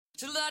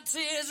till the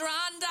tears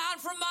run down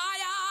from my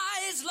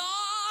eyes.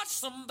 Lord,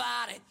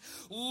 somebody,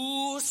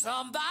 ooh,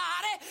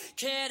 somebody,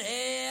 can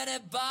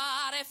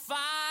anybody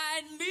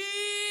find me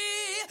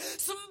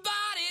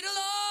somebody to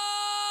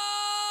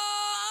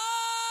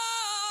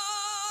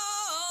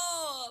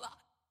love?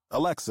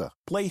 Alexa,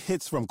 play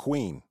hits from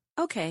Queen.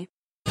 Okay.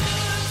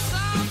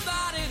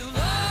 Somebody to love.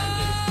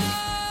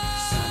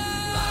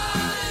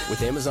 Somebody.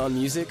 With Amazon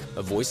Music,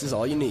 a voice is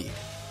all you need.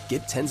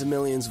 Get tens of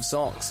millions of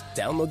songs.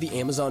 Download the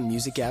Amazon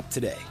Music app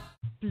today.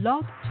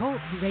 Blog Talk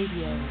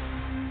Radio.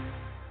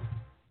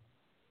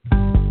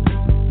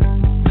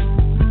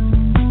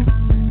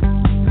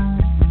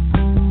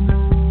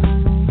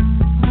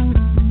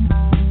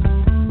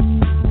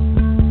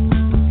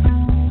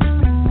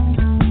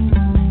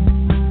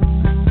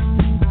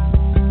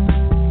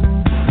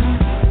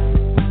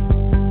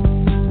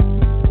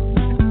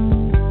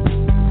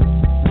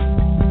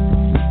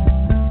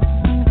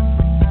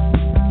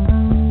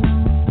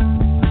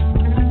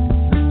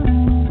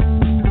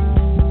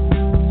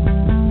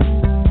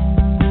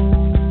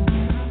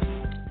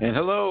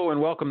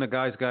 Welcome to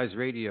Guys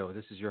Radio.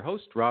 This is your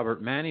host,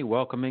 Robert Manny,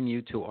 welcoming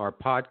you to our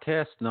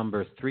podcast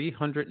number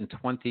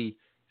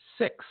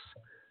 326.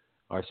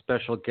 Our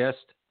special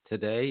guest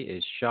today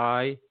is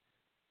Shai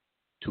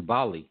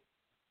Tubali,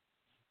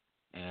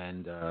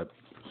 and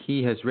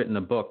he has written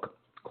a book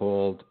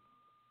called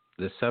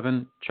The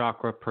 7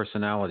 Chakra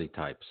Personality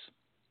Types.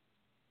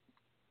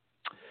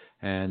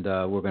 And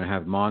we're going to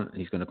have him on.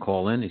 He's going to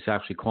call in. He's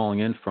actually calling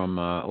in from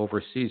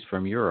overseas,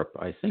 from Europe.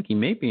 I think he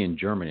may be in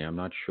Germany. I'm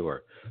not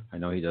sure. I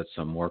know he does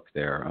some work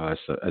there,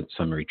 at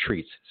some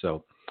retreats.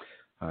 So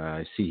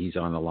I see he's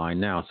on the line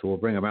now. So we'll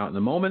bring him out in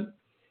a moment.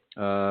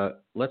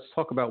 Let's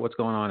talk about what's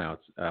going on out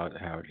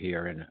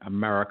here in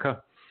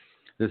America.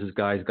 This is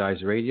Guys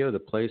Radio, the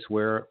place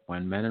where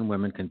when men and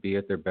women can be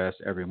at their best,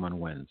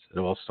 everyone wins. It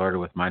all started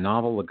with my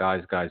novel, The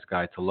Guy's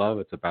Guide to Love.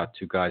 It's about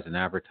two guys in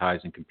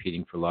advertising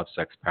competing for love,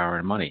 sex, power,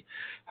 and money.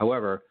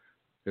 However,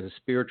 there's a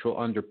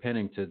spiritual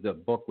underpinning to the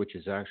book, which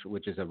is a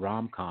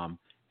rom-com,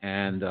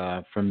 and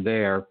from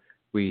there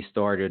we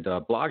started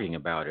blogging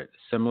about it.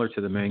 Similar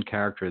to the main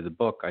character of the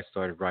book, I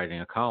started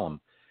writing a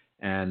column,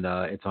 and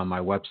it's on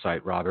my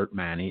website,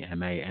 robertmanny,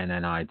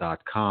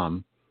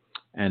 manni.com.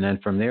 And then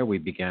from there, we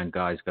began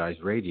Guys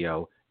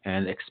Radio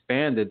and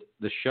expanded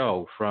the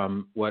show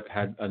from what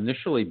had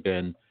initially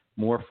been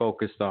more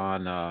focused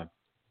on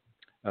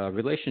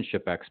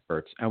relationship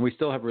experts. And we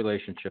still have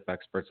relationship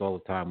experts all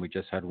the time. We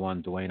just had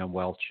one, Dwayna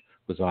Welch,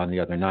 was on the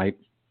other night,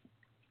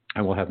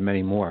 and we'll have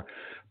many more.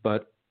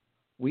 But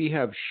we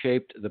have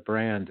shaped the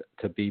brand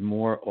to be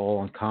more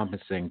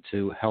all-encompassing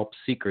to help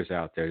seekers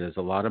out there. There's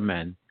a lot of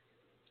men,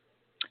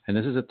 and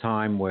this is a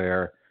time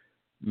where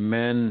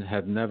men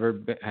have never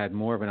had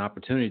more of an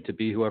opportunity to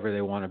be whoever they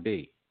want to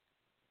be.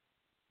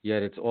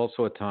 Yet it's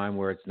also a time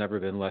where it's never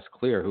been less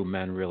clear who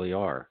men really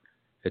are.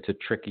 It's a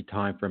tricky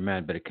time for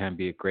men, but it can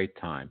be a great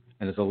time.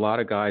 And there's a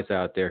lot of guys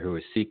out there who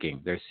are seeking.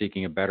 They're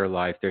seeking a better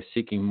life. They're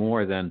seeking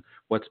more than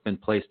what's been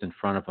placed in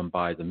front of them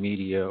by the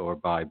media or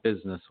by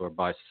business or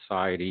by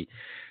society,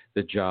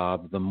 the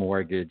job, the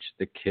mortgage,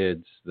 the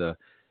kids, the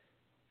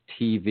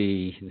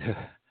TV,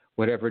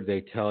 whatever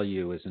they tell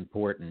you is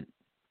important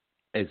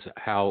is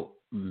how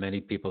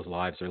many people's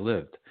lives are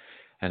lived.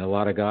 And a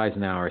lot of guys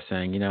now are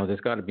saying,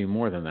 there's got to be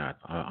more than that.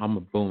 I'm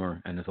a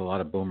boomer, and there's a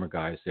lot of boomer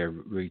guys. They're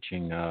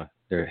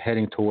they're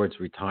heading towards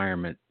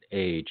retirement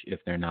age if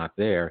they're not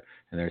there,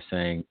 and they're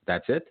saying,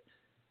 that's it?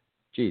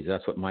 Geez,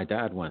 that's what my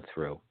dad went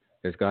through.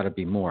 There's got to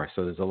be more.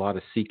 So there's a lot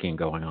of seeking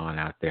going on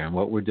out there. And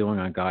what we're doing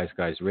on Guys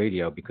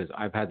Radio, because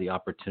I've had the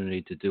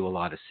opportunity to do a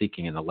lot of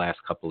seeking in the last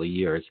couple of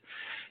years,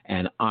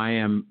 and I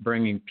am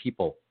bringing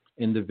people,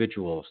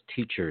 individuals,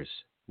 teachers,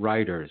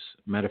 writers,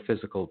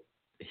 metaphysical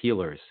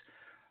healers,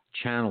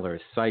 channelers,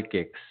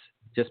 psychics,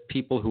 just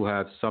people who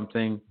have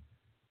something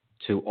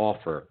to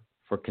offer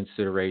for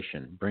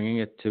consideration, bringing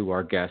it to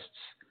our guests,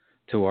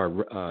 to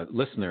our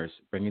listeners,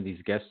 bringing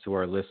these guests to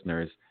our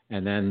listeners,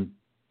 and then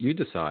you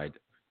decide,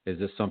 is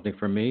this something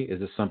for me? Is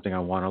this something I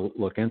want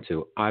to look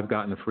into? I've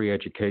gotten a free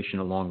education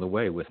along the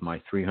way with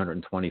my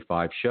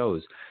 325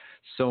 shows.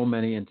 So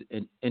many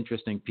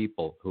interesting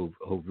people who've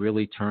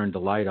really turned the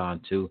light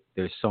on to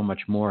there's so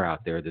much more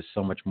out there. There's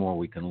so much more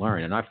we can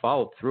learn. And I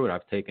followed through it.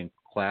 I've taken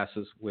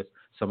classes with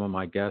some of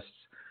my guests.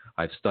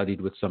 I've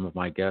studied with some of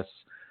my guests.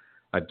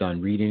 I've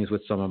done readings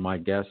with some of my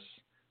guests,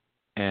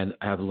 and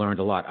I've learned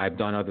a lot. I've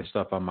done other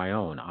stuff on my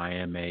own. I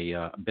am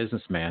a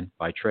businessman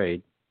by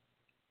trade,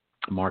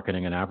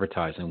 marketing and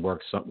advertising,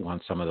 works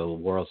on some of the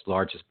world's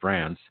largest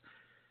brands,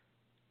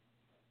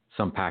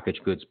 some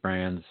packaged goods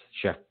brands,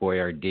 Chef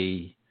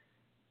Boyardee,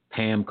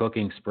 Pam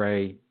Cooking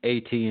Spray,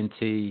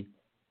 AT&T,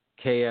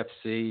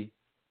 KFC,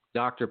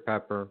 Dr.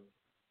 Pepper,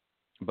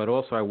 but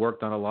also I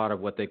worked on a lot of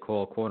what they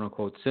call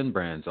quote-unquote sin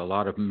brands, a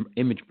lot of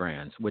image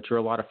brands, which are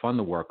a lot of fun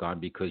to work on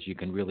because you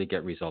can really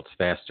get results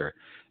faster.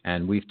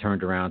 And we've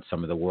turned around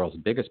some of the world's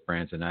biggest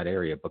brands in that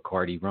area,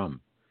 Bacardi Rum,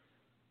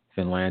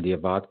 Finlandia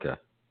Vodka,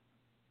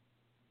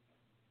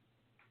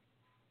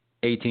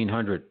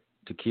 1800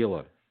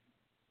 Tequila,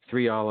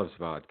 Three Olives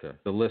vodka.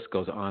 The list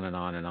goes on and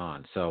on and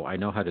on. So I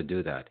know how to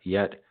do that.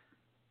 Yet,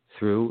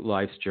 through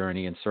life's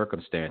journey and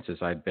circumstances,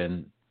 I've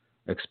been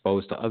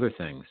exposed to other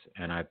things.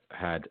 And I've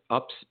had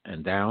ups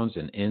and downs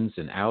and ins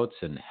and outs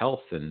and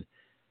health and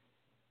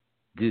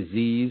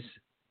disease,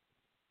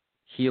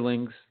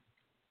 healings.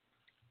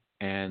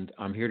 And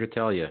I'm here to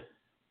tell you,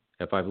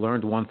 if I've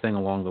learned one thing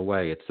along the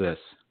way, it's this.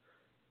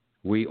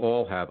 We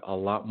all have a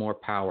lot more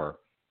power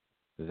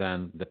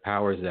than the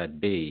powers that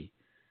be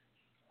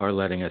are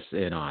letting us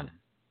in on.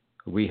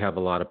 We have a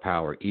lot of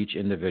power. Each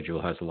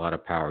individual has a lot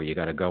of power. You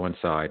got to go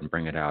inside and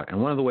bring it out. And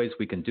one of the ways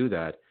we can do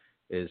that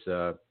is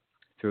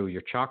through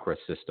your chakra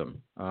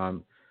system.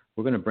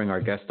 We're going to bring our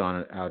guest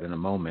out in a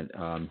moment.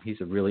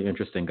 He's a really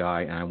interesting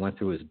guy, and I went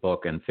through his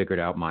book and figured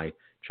out my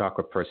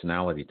chakra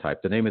personality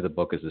type. The name of the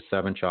book is The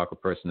 7 Chakra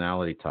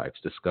Personality Types,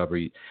 Discover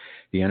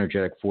the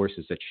Energetic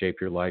Forces That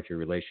Shape Your Life, Your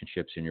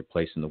Relationships, and Your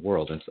Place in the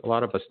World. And a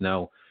lot of us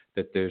know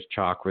that there's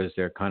chakras.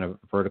 They're kind of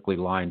vertically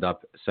lined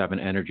up, 7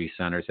 energy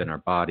centers in our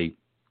body.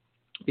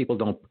 People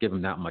don't give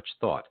them that much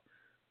thought.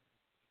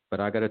 But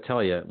I got to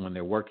tell you, when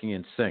they're working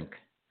in sync,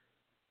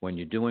 when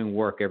you're doing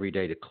work every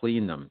day to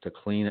clean them, to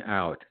clean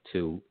out,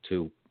 to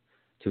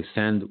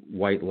send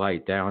white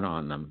light down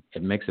on them,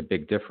 it makes a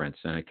big difference,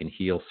 and it can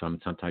heal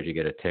sometimes you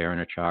get a tear in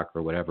a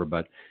chakra or whatever,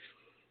 but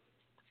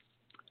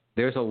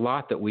there's a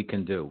lot that we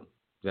can do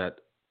that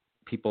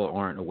people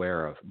aren't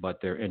aware of, but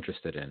they're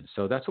interested in.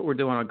 So that's what we're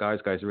doing on Guys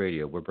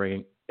Radio. We're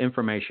bringing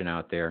information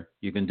out there.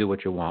 You can do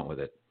what you want with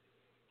it.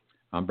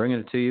 I'm bringing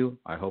it to you.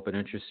 I hope it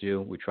interests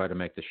you. We try to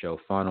make the show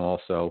fun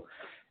also,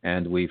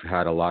 and we've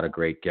had a lot of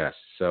great guests.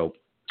 So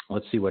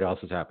let's see what else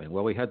is happening.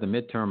 Well, we had the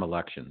midterm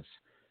elections,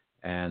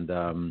 and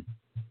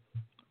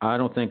I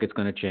don't think it's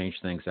going to change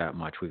things that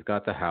much. We've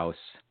got the House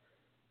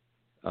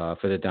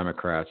for the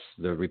Democrats.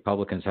 The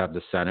Republicans have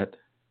the Senate,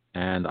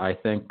 and I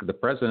think the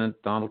president,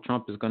 Donald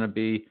Trump, is going to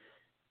be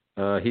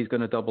he's going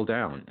to double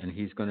down, and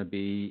he's going to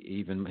be,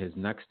 even his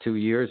next 2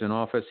 years in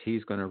office,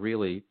 he's going to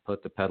really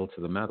put the pedal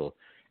to the metal.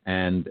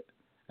 And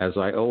as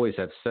I always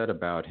have said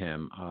about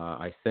him,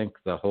 I think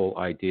the whole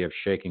idea of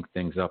shaking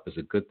things up is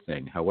a good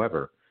thing.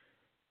 However,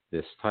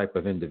 this type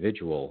of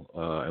individual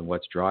and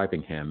what's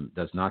driving him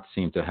does not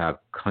seem to have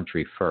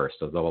country first,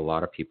 although a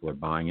lot of people are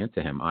buying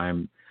into him.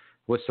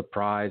 Was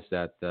surprised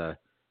that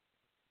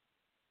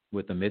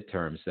with the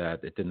midterms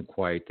that it didn't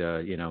quite,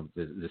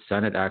 the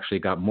Senate actually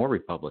got more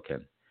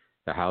Republican.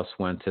 The House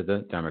went to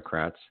the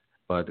Democrats,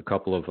 but a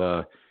couple of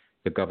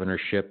the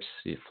governorships,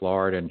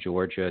 Florida and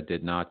Georgia,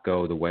 did not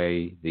go the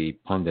way the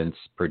pundits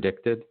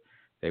predicted.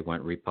 They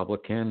went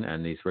Republican,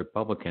 and these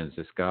Republicans,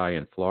 this guy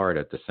in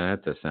Florida,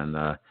 DeSantis, and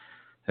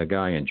the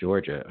guy in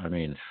Georgia, I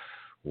mean,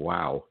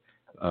 wow.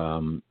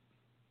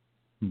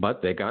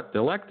 But they got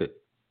elected.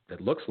 It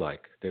looks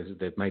like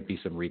there might be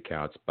some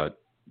recounts, but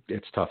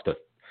it's tough to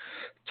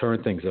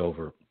turn things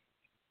over.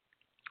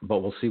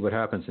 But we'll see what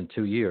happens in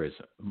 2 years.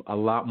 A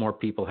lot more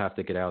people have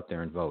to get out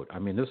there and vote. I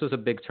mean, this is a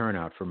big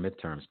turnout for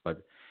midterms,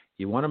 but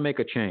you want to make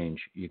a change,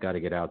 you got to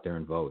get out there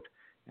and vote.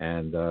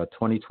 And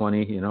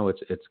 2020,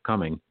 it's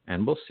coming.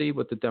 And we'll see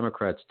what the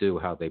Democrats do,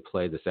 how they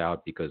play this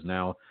out, because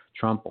now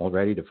Trump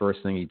already, the first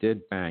thing he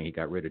did, bang, he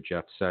got rid of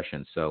Jeff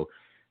Sessions. So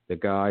the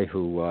guy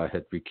who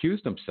had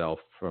recused himself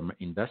from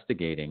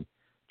investigating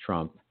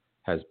Trump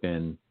has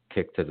been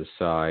kicked to the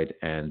side,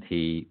 and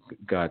he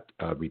got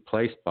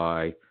replaced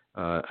by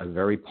a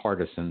very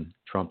partisan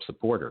Trump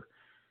supporter.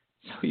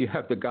 So you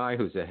have the guy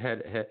who's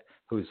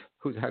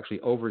who's actually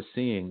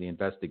overseeing the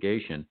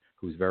investigation,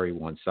 who's very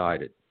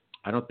one-sided.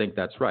 I don't think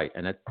that's right,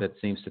 and that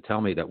seems to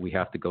tell me that we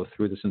have to go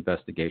through this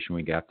investigation.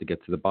 We have to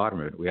get to the bottom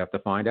of it. We have to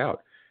find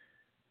out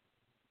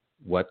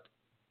what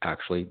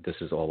actually this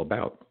is all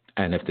about,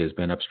 and if there's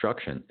been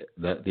obstruction.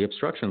 The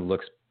obstruction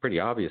looks pretty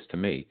obvious to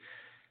me,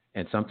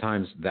 and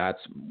sometimes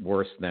that's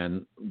worse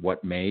than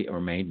what may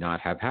or may not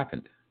have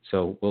happened.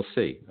 So we'll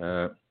see.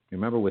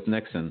 Remember with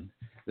Nixon,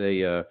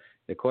 they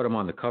caught him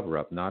on the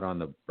cover-up, not on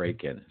the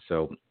break-in.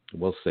 So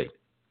we'll see.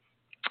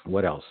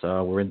 What else?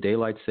 We're in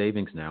daylight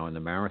savings now, and the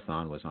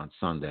marathon was on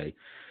Sunday.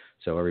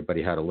 So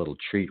everybody had a little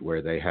treat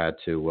where they had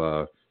to,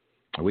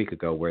 a week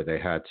ago, where they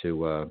had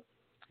to,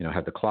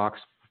 had the clocks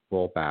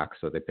fall back.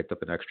 So they picked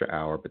up an extra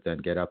hour, but then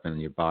get up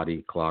and your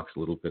body clock's a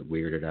little bit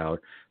weirded out.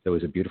 There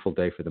was a beautiful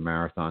day for the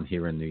marathon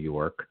here in New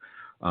York.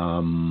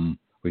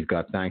 We've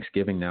got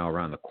Thanksgiving now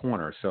around the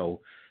corner. So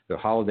the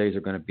holidays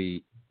are going to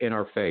be in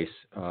our face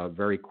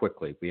very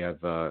quickly. We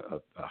have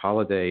a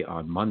holiday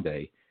on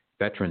Monday,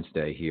 Veterans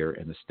Day here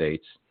in the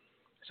States.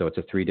 So it's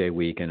a 3-day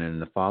week, and then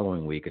the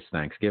following week is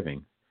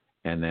Thanksgiving.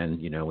 And then,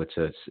 it's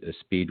a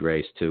speed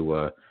race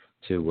to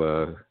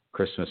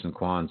Christmas and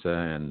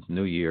Kwanzaa and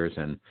New Year's.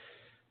 And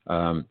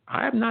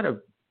I'm not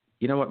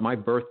my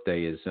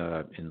birthday is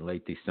in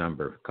late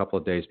December, a couple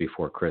of days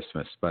before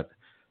Christmas.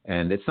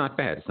 And it's not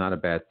bad. It's not a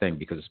bad thing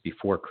because it's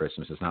before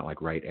Christmas. It's not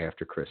like right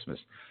after Christmas.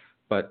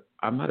 But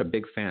I'm not a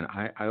big fan.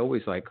 I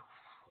always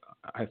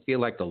I feel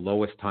like the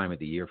lowest time of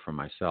the year for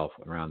myself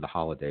around the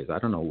holidays. I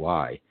don't know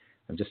why.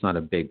 I'm just not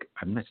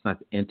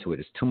into it.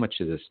 It's too much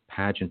of this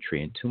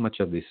pageantry and too much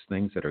of these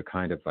things that are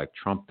kind of like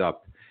trumped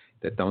up.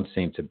 that don't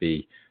seem to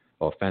be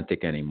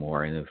authentic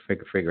anymore, and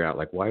figure out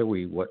like what are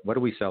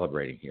we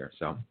celebrating here?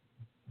 So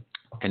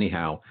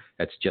anyhow,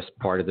 that's just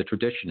part of the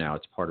tradition now.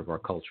 It's part of our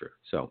culture.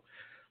 So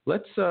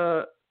let's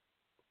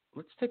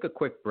take a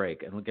quick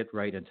break and we'll get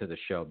right into the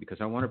show,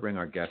 because I want to bring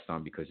our guest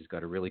on because he's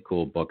got a really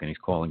cool book and he's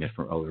calling it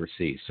from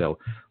overseas. So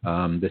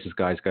this is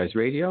Guys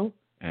Radio,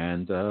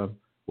 and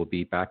we'll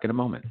be back in a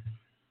moment.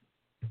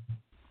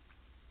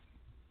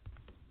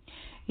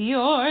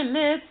 You're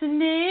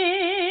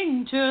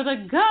listening to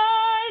the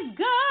Guys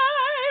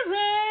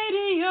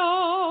Radio.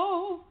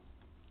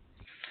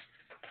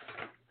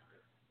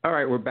 All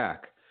right, we're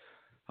back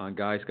on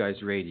Guys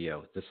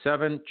Radio. The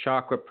 7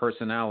 chakra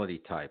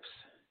personality types.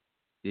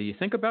 Do you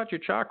think about your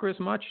chakras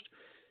much?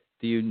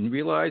 Do you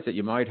realize that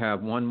you might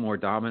have one more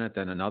dominant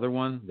than another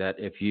one? That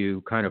if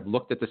you kind of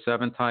looked at the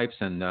 7 types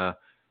and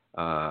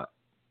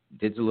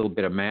did a little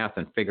bit of math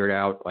and figured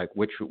out like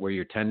which were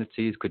your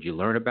tendencies, could you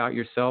learn about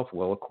yourself?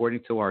 Well,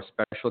 according to our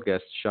special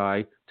guest,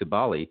 Shai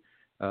Tubali,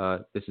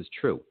 this is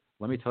true.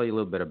 Let me tell you a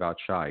little bit about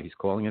Shai. He's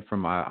calling it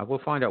from, I will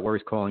find out where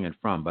he's calling it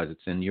from, but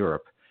it's in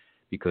Europe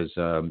because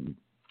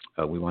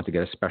we want to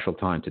get a special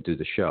time to do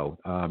the show.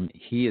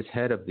 He is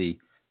head of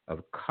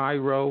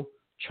Chiro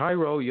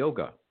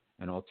Yoga,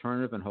 an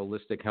alternative and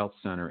holistic health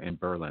center in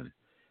Berlin.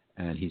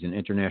 And he's an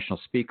international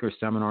speaker,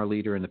 seminar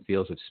leader in the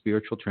fields of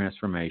spiritual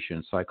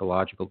transformation,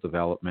 psychological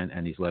development,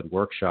 and he's led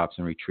workshops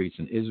and retreats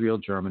in Israel,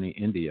 Germany,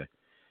 India.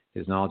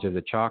 His knowledge of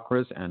the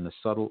chakras and the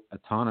subtle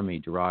autonomy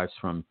derives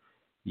from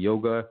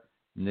Yoga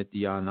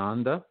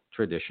Nityananda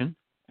tradition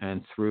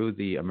and through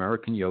the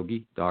American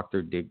yogi,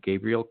 Dr.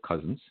 Gabriel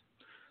Cousens.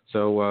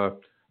 So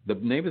the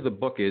name of the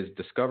book is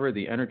Discover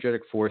the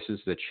Energetic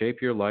Forces That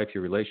Shape Your Life,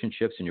 Your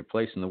Relationships, and Your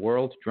Place in the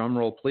World. Drum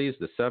roll, please.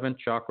 The 7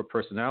 chakra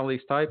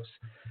personalities types.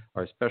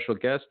 Our special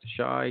guest,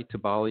 Shai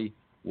Tubali.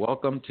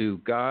 Welcome to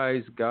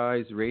Guys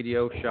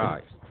Radio.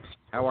 Shai,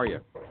 how are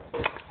you?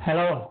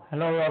 Hello,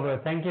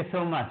 Robert. Thank you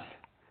so much.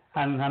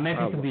 I'm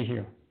happy to be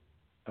here.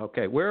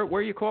 Okay. Where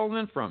are you calling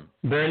in from?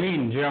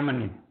 Berlin,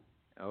 Germany.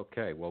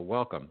 Okay, well,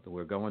 welcome.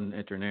 We're going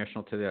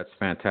international today. That's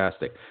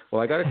fantastic.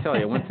 Well, I got to tell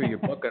you, I went through your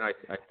book, and I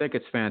think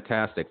it's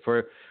fantastic.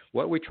 For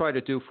what we try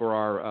to do for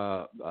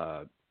our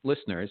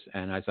listeners,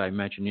 and as I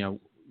mentioned,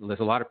 there's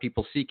a lot of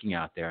people seeking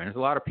out there, and there's a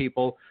lot of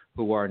people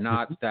who are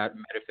not that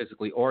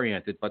metaphysically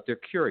oriented, but they're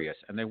curious,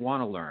 and they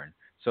want to learn.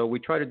 So we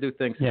try to do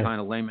things in kind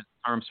of layman's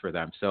terms for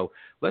them. So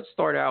let's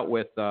start out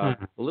with a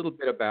little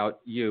bit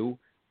about you.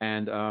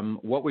 And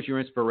what was your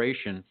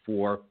inspiration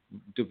for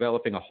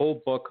developing a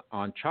whole book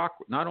on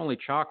chakra, not only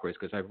chakras,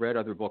 because I've read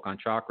other book on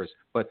chakras,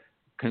 but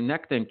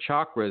connecting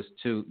chakras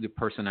to the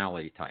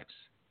personality types?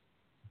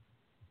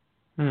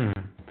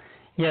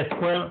 Yes,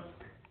 well,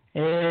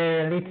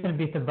 a little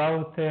bit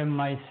about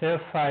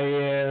myself.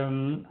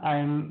 I'm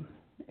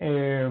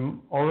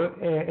an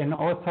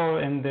author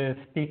and a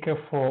speaker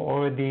for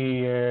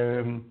already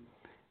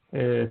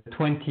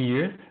 20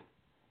 years.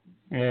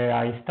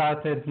 I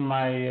started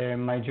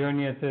my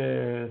journey as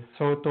a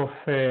sort of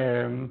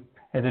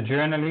as a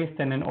journalist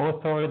and an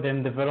author,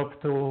 then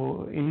developed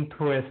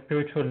into a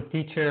spiritual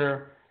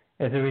teacher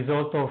as a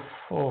result of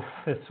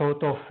a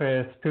sort of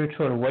a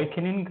spiritual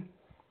awakening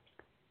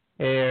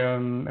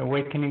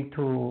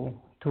to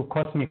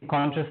cosmic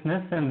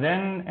consciousness, and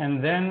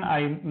then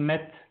I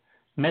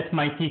met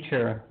my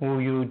teacher, who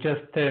you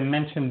just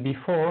mentioned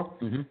before,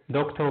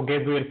 Dr.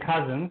 Gabriel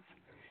Cousens.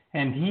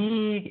 And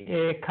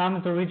he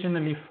comes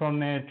originally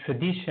from a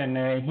tradition,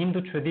 a Hindu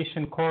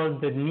tradition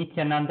called the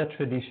Nityananda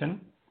tradition.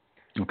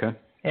 Okay.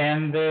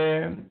 And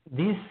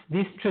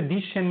this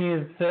tradition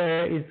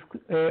is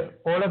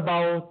all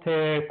about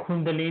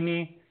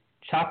Kundalini,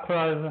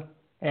 chakras,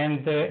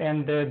 and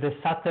the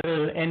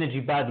subtle energy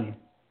body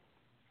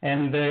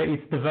and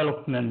its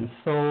development.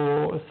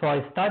 So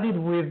I studied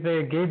with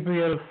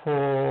Gabriel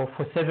for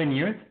 7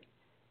 years,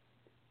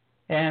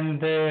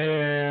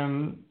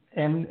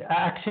 and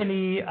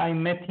actually, I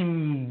met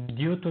him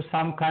due to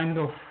some kind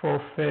of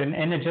an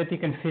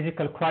energetic and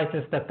physical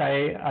crisis that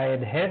I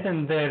had,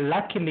 and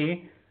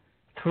luckily,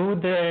 through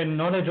the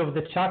knowledge of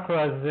the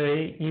chakras,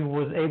 he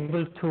was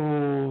able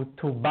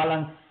to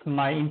balance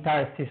my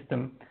entire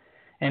system.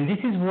 And this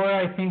is where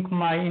I think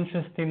my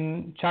interest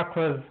in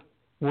chakras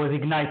was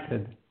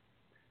ignited,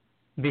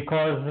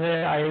 because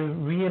I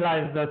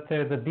realized that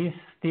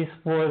this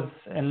was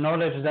a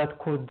knowledge that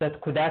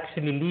could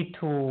actually lead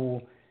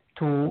to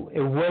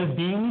a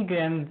well-being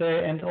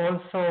and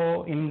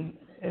also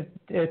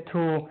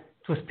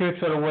to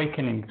spiritual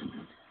awakening.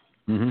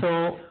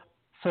 So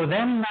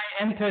then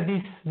I entered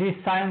this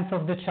science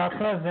of the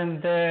chakras,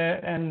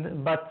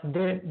 but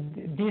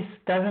this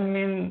doesn't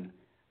mean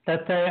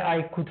that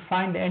I could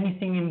find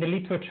anything in the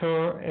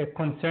literature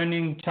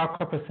concerning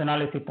chakra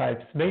personality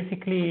types.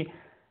 Basically,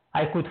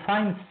 I could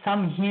find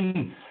some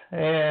hints,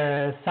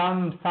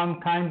 some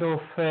kind of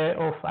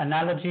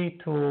analogy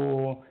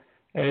to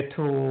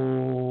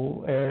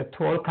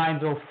all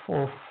kinds of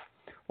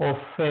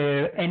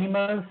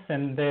animals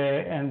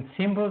and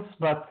symbols,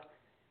 but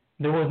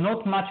there was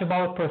not much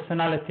about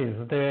personalities.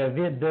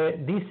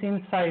 This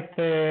insight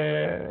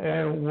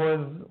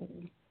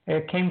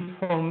came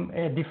from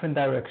a different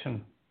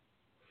direction.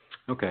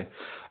 Okay.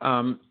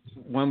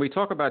 When we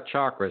talk about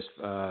chakras,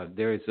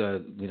 there's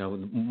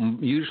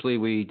usually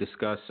we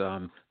discuss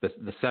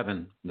the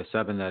seven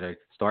that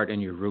start in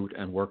your root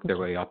and work their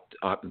way up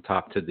and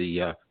top to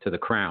the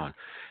crown.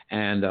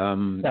 And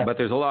but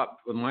there's a lot.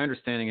 My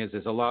understanding is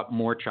there's a lot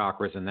more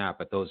chakras than that,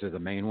 but those are the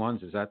main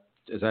ones. Is that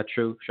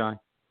true, Shai?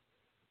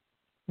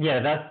 Yeah,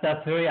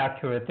 that's very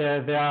accurate. There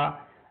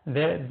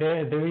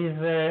is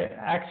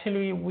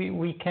actually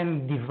we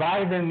can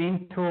divide them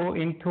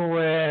into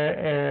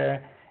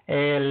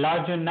a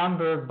larger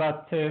number,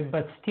 but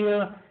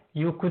still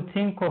you could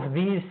think of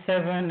these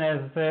 7 as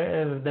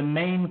the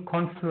main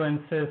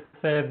confluences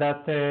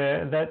that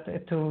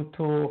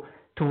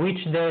to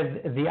which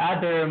the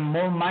other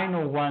more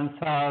minor ones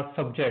are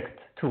subject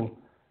to.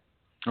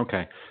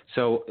 Okay,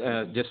 so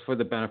just for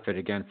the benefit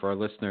again for our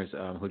listeners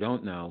who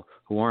don't know,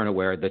 who aren't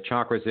aware, the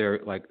chakras are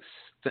like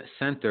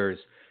centers,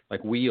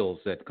 like wheels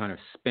that kind of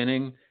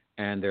spinning,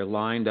 and they're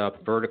lined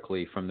up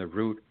vertically from the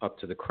root up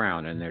to the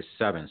crown, and there's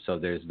 7. So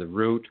there's the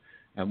root,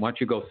 and once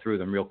you go through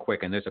them real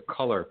quick, and there's a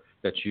color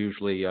that's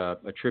usually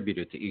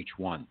attributed to each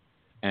one.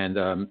 And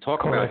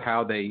talk about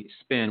how they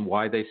spin,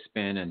 why they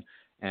spin,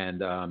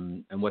 and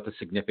what the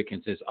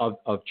significance is of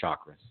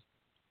chakras.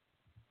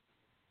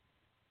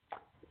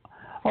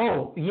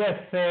 Oh, yes.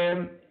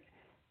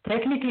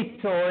 Technically,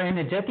 so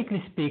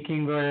energetically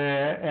speaking,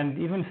 and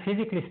even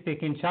physically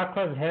speaking,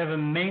 chakras have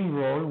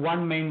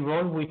one main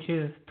role, which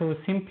is to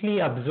simply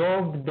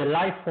absorb the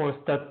life force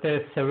that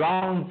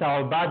surrounds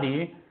our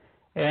body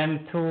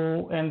and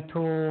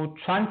to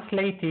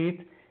translate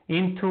it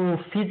into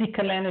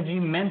physical energy,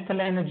 mental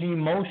energy,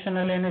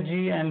 emotional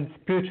energy, and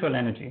spiritual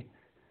energy.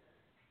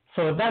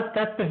 So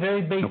that's the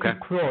very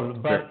basic role,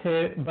 but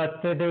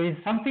there is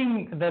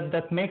something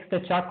that makes the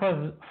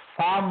chakras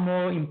far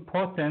more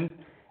important,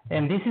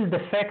 and this is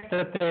the fact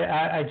that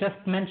I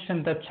just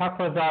mentioned that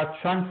chakras are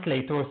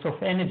translators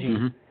of energy,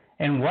 mm-hmm.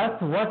 and what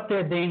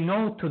they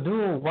know to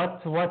do,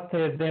 what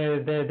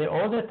they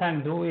all the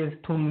time do is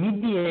to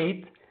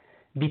mediate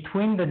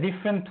between the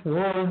different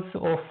worlds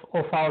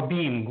of our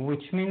being,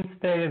 which means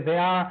they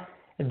are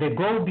the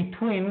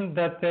go-between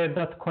that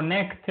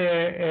connect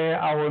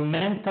our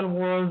mental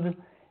world,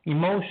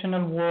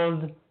 emotional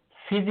world,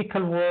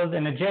 physical world,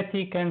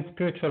 energetic and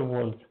spiritual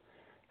world.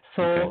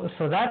 So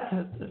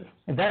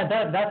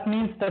that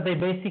means that they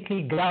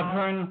basically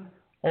govern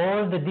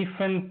all the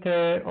different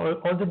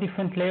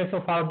layers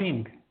of our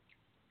being.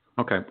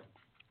 Okay,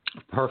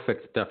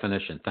 perfect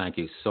definition. Thank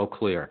you. So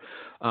clear.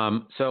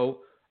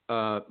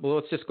 Well,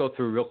 let's just go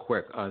through real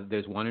quick.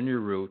 There's one in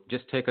your root.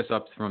 Just take us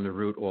up from the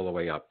root all the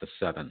way up, the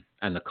 7,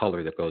 and the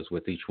color that goes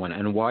with each one,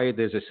 and why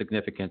there's a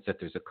significance that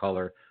there's a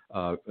color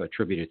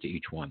attributed to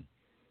each one.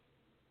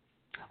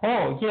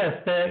 Oh,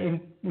 yes.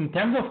 In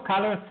terms of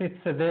colors,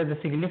 it's the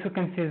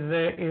significance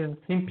is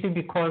simply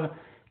because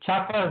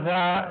chakras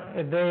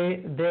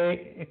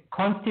they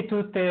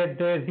constitute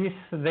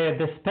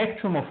the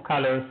spectrum of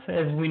colors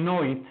as we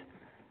know it.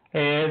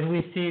 As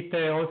we see it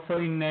also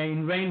in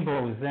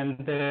rainbows and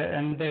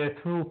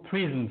through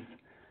prisms,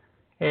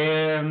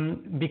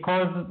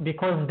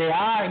 because they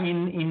are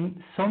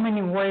in so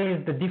many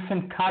ways the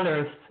different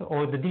colors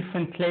or the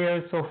different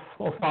layers of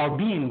our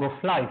being, of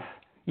life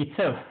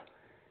itself.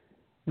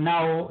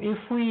 Now,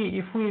 if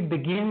we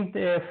begin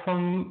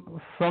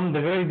from the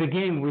very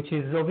beginning, which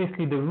is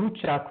obviously the root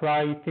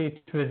chakra,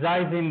 it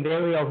resides in the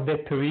area of the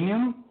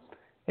perineum.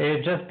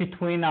 Just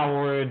between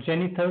our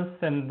genitals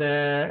and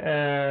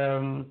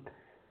the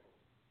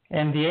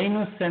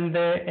anus, and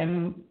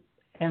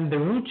the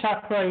root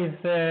chakra is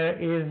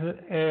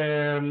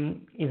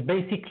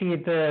basically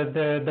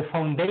the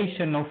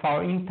foundation of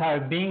our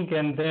entire being,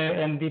 and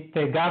it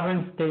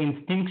governs the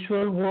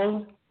instinctual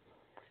world,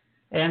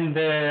 and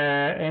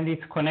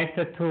it's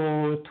connected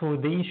to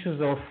the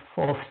issues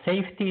of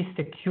safety,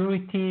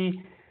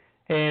 security,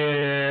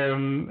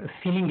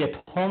 feeling at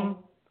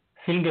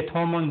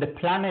home on the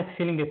planet,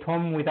 feeling at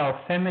home with our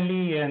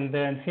family, and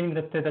feeling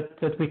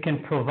that we can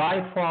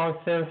provide for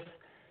ourselves,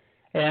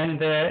 and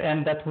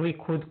that we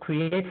could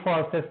create for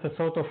ourselves a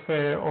sort of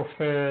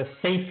a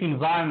safe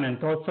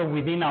environment also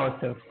within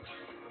ourselves.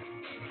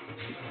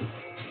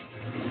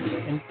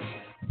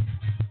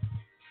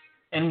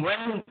 And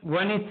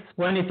when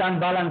it's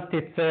unbalanced,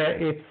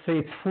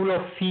 it's full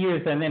of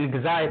fears and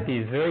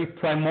anxieties, very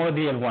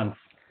primordial ones.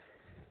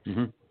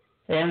 Mm-hmm.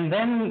 And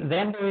then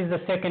there is the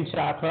second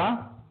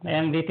chakra.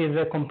 And it is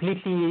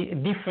completely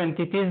different.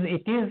 It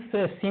is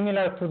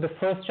similar to the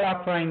first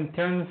chakra in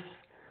terms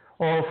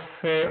of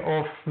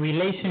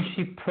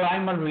relationship,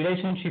 primal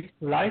relationship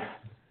to life.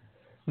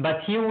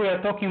 But here we are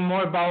talking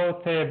more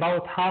about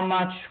how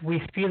much we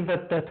feel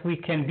that we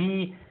can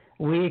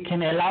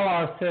allow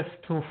ourselves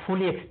to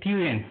fully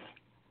experience,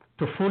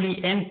 to fully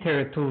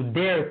enter, to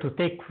dare, to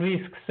take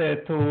risks,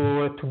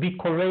 to be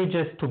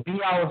courageous, to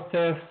be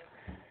ourselves.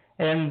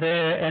 And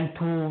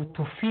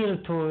to feel,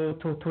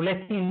 to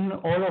let in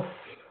all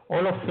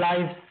all of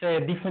life's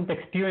different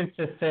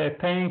experiences,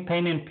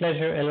 pain and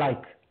pleasure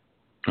alike.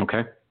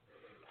 Okay.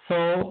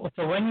 So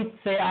when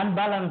it's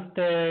unbalanced,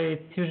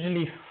 it's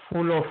usually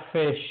full of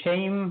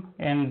shame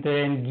and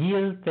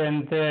guilt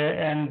and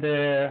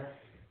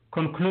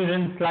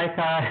conclusions like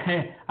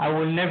I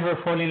will never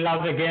fall in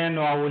love again,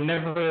 or I will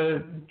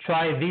never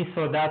try this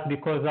or that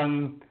because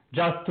I'm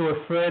just too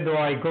afraid, or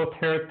I got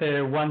hurt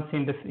once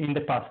in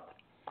the past.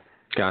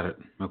 Got it.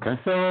 Okay.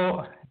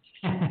 So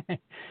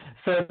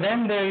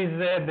then there is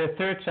the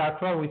third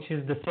chakra, which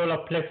is the solar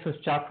plexus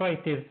chakra.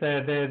 It is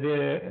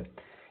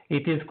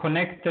it is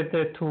connected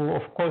to,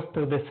 of course,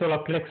 to the solar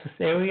plexus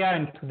area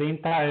and to the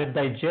entire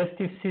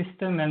digestive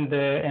system and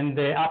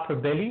the upper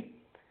belly.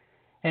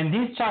 And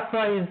this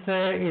chakra is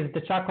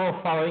the chakra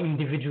of our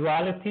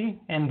individuality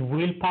and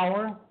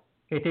willpower.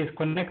 It is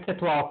connected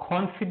to our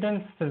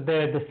confidence,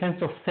 the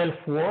sense of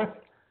self-worth,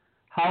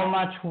 how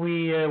much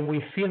we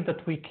feel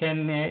that we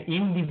can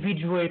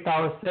individuate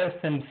ourselves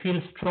and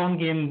feel strong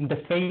in the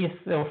face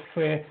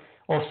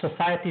of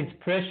society's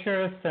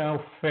pressures,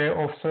 of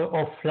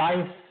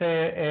life's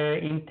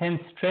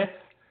intense stress.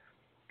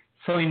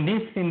 So in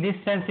this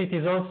sense,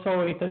 it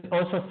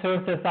also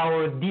serves as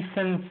our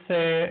defense,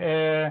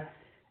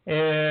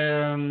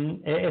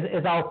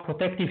 as our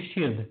protective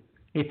shield.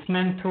 It's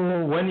meant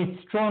to, when it's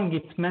strong,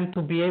 it's meant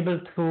to be able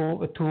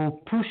to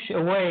push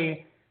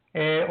away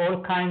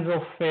all kinds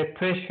of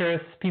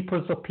pressures,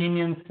 people's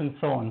opinions, and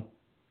so on.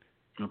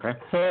 Okay.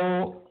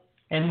 So,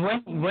 and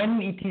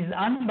when it is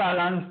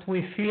unbalanced,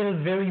 we feel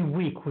very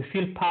weak. We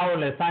feel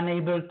powerless,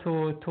 unable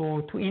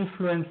to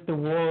influence the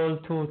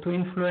world, to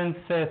influence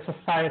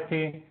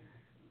society,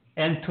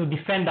 and to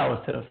defend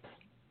ourselves.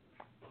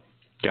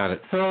 Got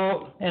it.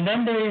 So, and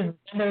then there is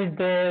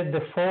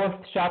the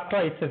fourth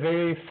chakra. It's a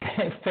very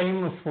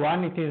famous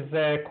one. It is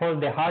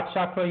called the heart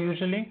chakra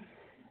usually,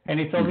 and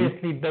it's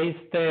obviously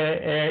based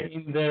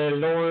in the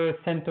lower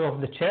center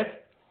of the chest.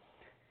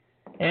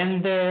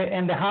 And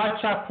the heart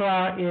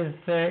chakra is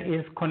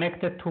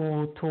connected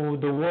to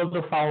the world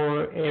of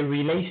our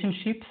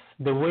relationships,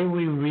 the way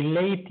we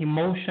relate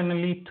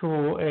emotionally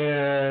to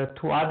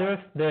others,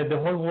 the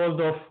whole world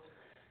of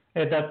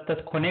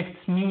that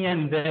connects me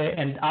and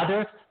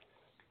others.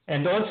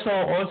 And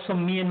also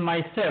me and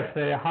myself,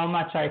 how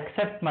much I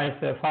accept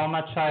myself, how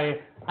much I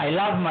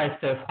love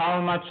myself, how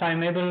much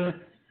I'm able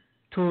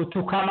to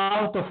come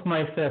out of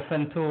myself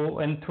and to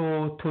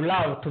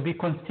love, to be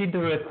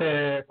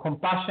considerate,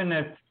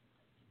 compassionate,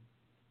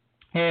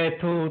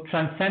 to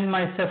transcend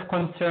my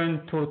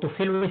self-concern, to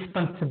feel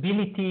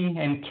responsibility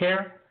and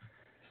care.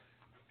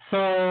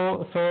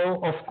 So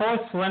of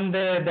course, when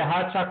the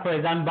heart chakra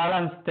is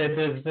unbalanced,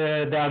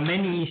 there are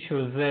many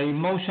issues,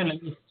 emotional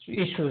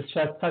issues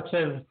such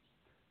as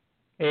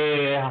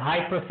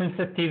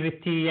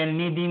hypersensitivity and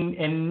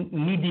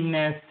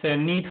neediness,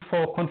 need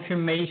for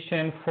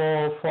confirmation,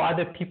 for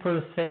other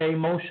people's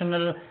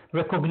emotional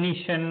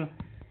recognition,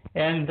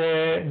 and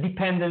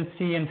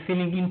dependency and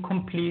feeling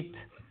incomplete,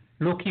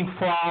 looking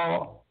for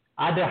our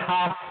other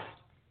half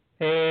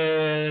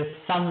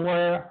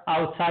somewhere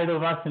outside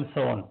of us, and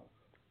so on.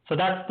 So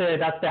that's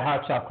the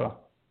heart chakra.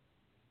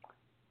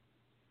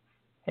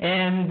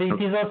 And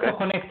it is also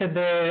connected,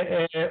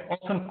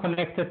 often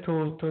connected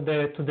to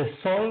the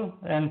soul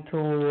and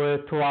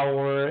to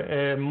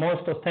our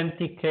most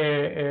authentic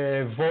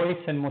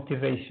voice and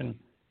motivation.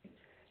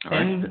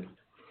 Right. And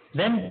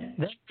then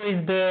there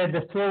is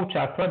the throat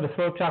chakra. The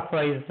throat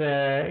chakra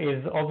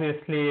is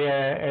obviously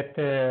at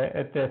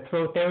the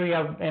throat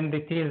area, and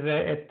it is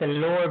at the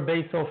lower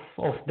base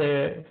of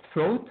the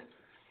throat.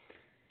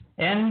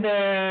 And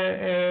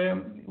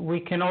we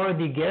can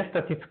already guess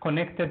that it's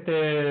connected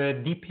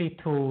deeply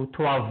to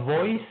our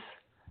voice,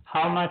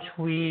 how much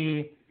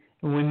we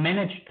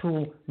manage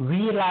to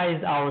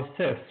realize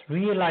ourselves.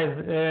 Realize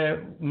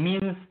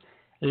means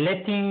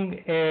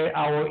letting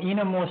our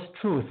innermost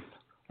truth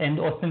and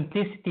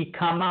authenticity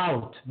come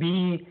out,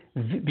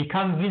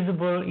 become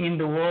visible in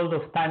the world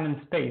of time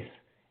and space,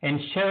 and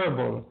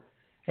shareable.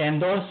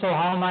 And also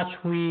how much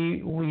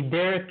we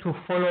dare to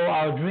follow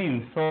our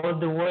dreams all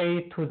the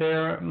way to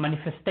their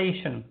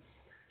manifestation,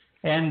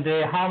 and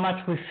how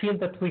much we feel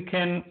that we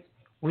can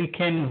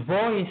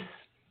voice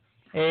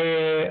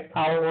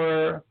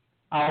our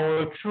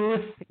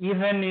truth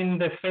even in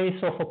the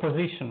face of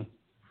opposition.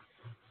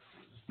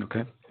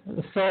 Okay.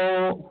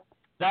 So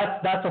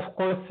that's of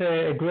course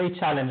a great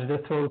challenge, the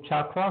throat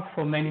chakra,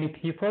 for many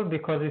people,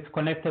 because it's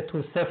connected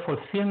to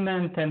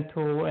self-fulfillment and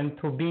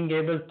to being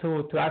able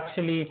to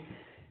actually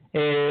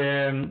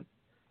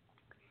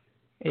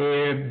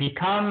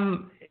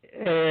become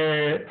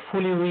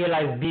fully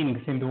realized beings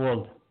in the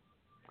world.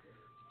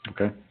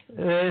 Okay.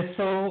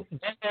 So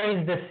then there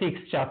is the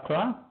sixth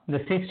chakra.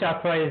 The sixth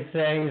chakra is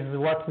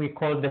what we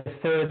call the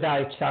third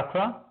eye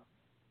chakra,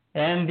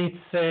 and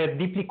it's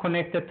deeply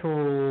connected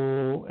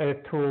to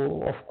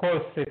of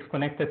course it's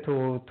connected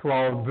to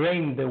our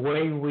brain, the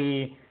way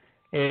we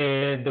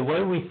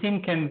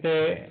think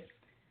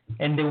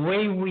and the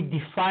way we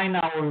define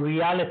our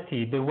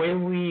reality, the way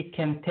we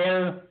can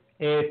tell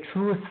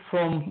truth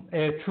from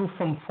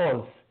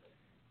false.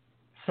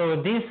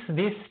 So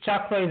this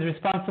chakra is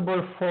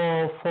responsible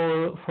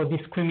for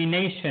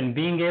discrimination,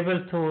 being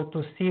able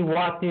to see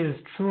what is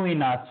true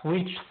in us,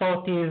 which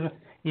thought is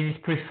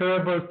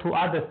preferable to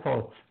other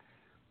thoughts,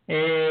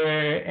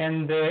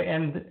 and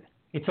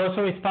it's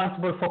also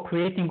responsible for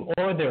creating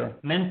order,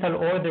 mental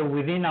order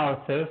within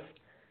ourselves,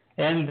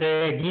 and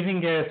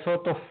giving a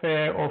sort of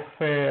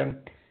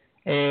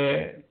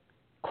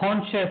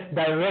conscious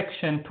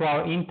direction to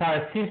our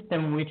entire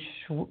system,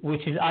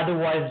 which is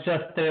otherwise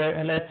just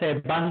let's say a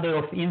bundle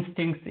of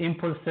instincts,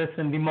 impulses,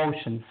 and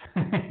emotions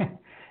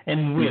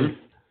and wills.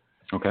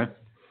 Okay.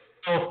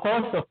 So of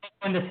course,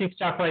 when the sixth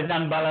chakra is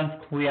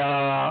unbalanced, we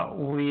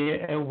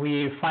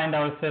find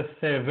ourselves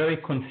very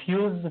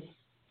confused,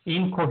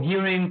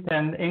 incoherent,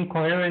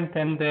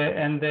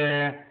 and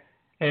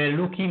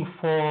looking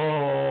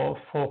for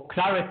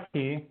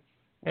clarity,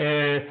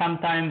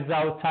 sometimes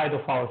outside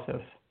of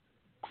ourselves.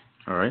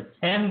 All right.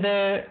 And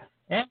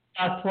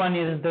last one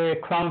is the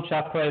crown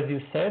chakra, as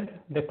you said.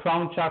 The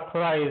crown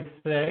chakra is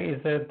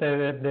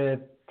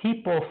the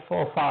tip of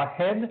our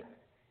head,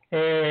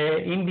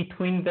 in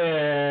between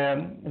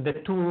the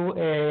two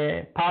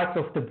parts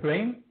of the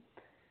brain,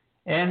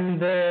 and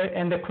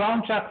the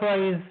crown chakra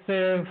is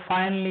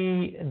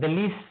finally the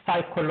least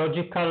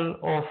psychological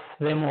of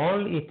them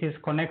all. It is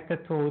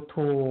connected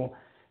to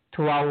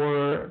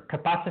our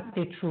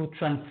capacity to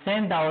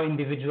transcend our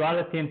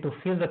individuality and to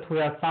feel that we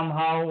are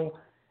somehow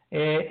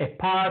a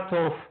part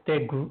of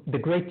the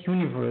great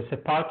universe, a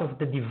part of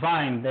the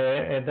divine,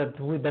 that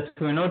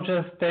we're not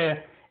just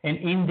an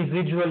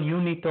individual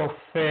unit of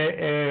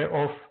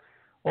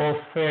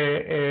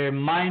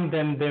mind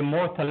and the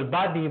mortal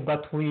body,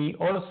 but we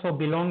also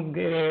belong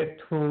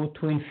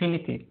to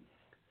infinity,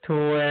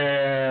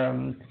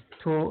 and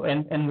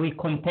we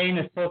contain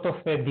a sort of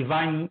a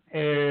divine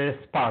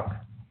spark.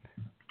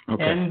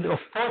 Okay. And of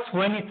course,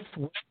 when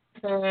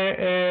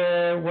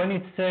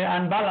it's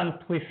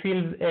unbalanced, we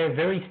feel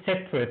very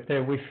separate.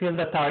 We feel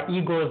that our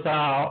egos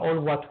are all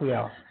what we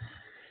are.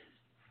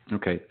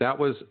 Okay, that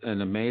was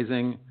an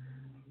amazing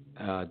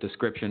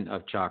description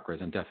of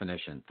chakras and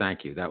definition.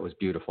 Thank you. That was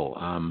beautiful.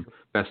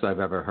 Best I've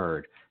ever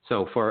heard.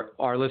 So for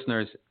our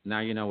listeners, now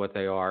you know what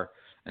they are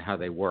and how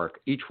they work.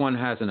 Each one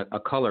has a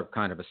color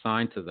kind of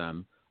assigned to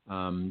them.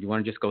 You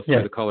want to just go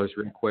through the colors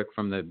real quick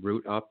from the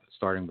root up,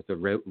 starting with the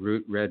red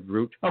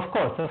root? Of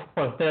course.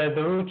 The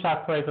root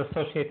chakra is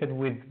associated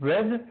with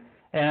red,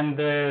 and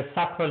the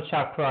sacral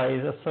chakra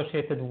is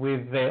associated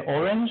with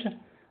orange,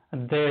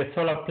 the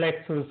solar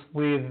plexus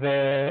with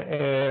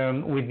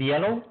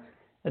yellow,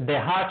 the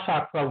heart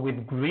chakra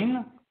with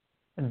green,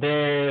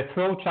 the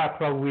throat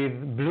chakra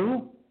with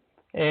blue,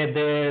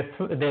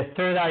 the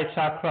third eye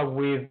chakra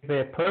with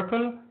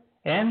purple,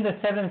 and the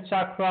seventh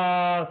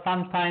chakra,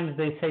 sometimes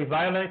they say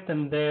violet,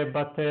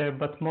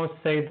 but most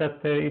say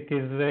that it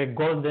is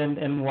golden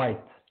and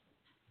white.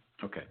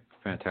 Okay,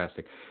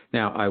 fantastic.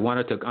 Now,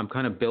 I'm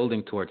kind of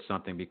building towards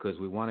something because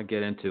we want to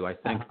get into, I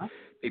think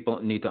people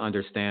need to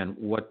understand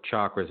what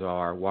chakras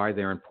are, why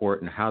they're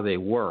important, how they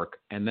work,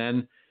 and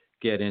then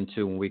get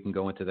into, and we can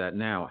go into that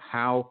now,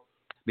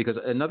 because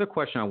another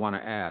question I want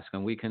to ask,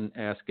 and we can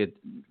ask it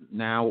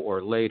now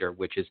or later,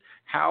 which is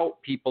how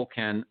people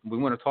we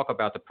want to talk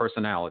about the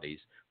personalities,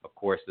 of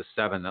course, the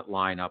 7 that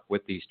line up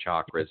with these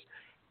chakras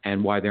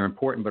and why they're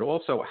important, but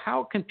also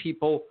how can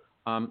people,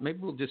 maybe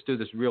we'll just do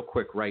this real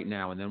quick right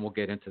now, and then we'll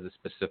get into the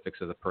specifics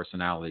of the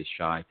personalities,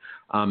 Shai.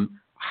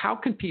 How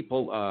can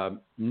people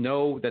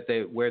know that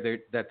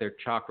their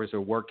chakras are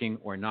working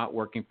or not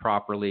working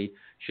properly?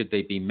 Should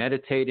they be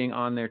meditating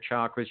on their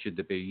chakras? Should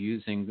they be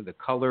using the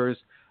colors?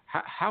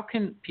 How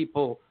can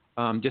people,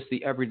 just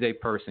the everyday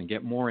person,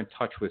 get more in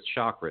touch with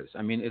chakras?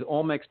 I mean, it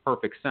all makes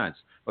perfect sense.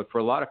 But for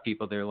a lot of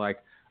people, they're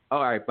like,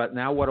 all right, but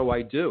now what do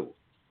I do?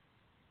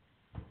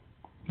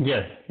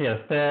 Yes.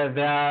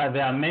 There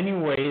are many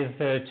ways.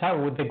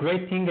 The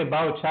great thing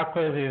about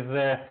chakras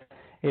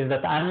is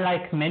that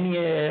unlike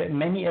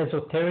many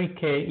esoteric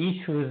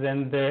issues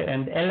and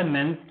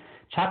elements,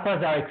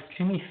 chakras are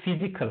extremely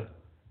physical.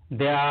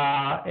 They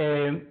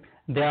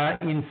are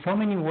in so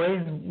many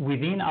ways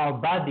within our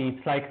body.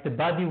 It's like the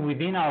body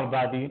within our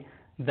body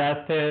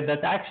that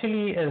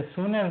actually, as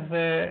soon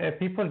as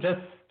people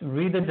just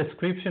read the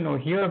description or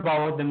hear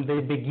about them, they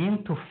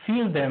begin to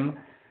feel them.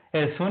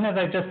 As soon as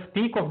I just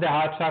speak of the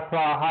heart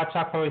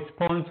chakra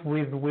responds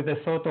with a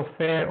sort of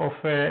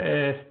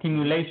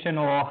stimulation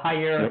or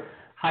higher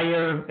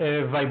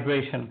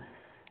vibration.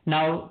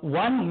 Now,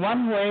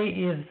 one way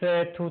is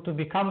to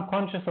become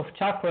conscious of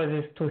chakras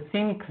is to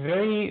think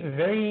very,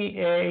 very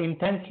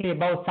intensely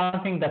about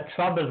something that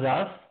troubles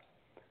us,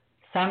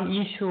 some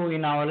issue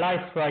in our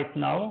life right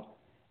now,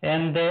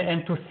 and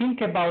to think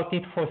about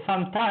it for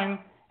some time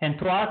and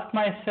to ask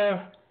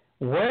myself,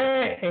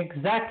 where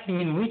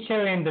exactly, in which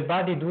area in the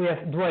body do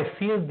I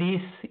feel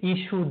this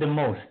issue the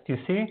most? You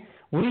see,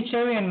 which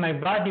area in my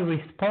body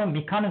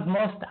becomes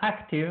most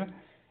active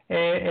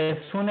as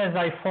soon as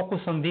I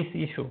focus on this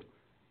issue.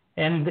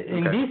 And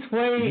in this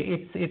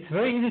way, it's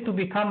very easy to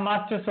become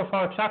masters of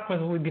our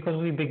chakras because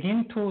we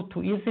begin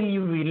to easily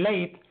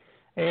relate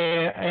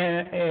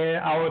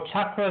our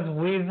chakras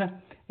with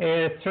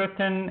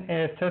certain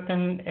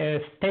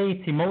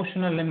states,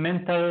 emotional and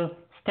mental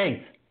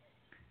states.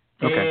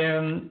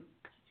 Okay.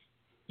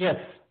 Yes.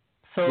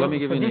 So, let me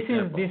give you an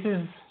example. This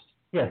is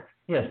yes,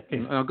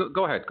 please.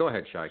 Go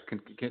ahead, Shai.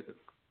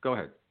 Go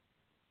ahead.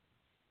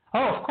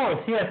 Oh, of course,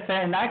 yes.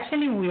 And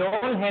actually, we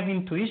all have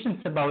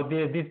intuitions about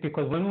this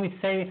because when we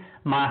say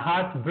my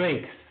heart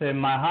breaks,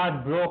 my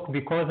heart broke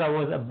because I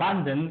was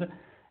abandoned,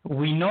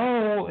 we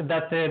know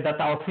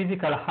that our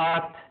physical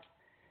heart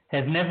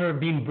has never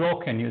been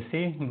broken, you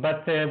see.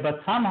 But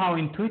somehow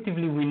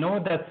intuitively we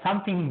know that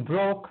something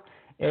broke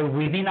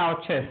within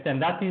our chest,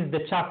 and that is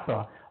the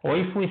chakra. Or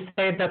if we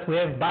say that we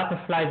have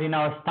butterflies in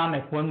our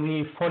stomach when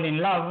we fall in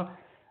love,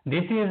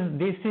 this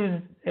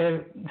is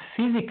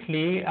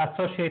physically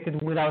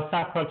associated with our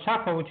sacral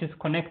chakra, which is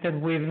connected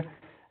with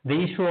the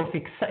issue of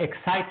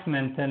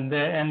excitement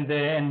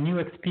and new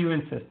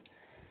experiences.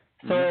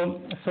 So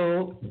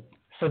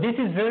this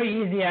is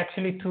very easy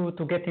actually to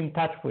get in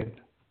touch with.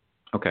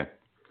 Okay.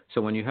 So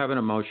when you have an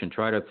emotion,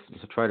 try to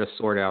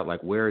sort out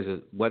like where is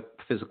it, what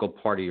physical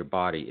part of your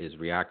body is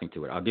reacting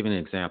to it. I'll give you an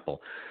example.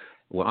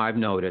 Well, I've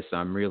noticed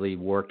I'm really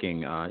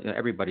working.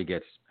 Everybody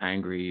gets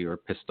angry or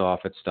pissed off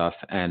at stuff,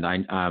 and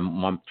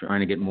I'm trying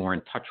to get more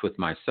in touch with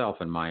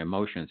myself and my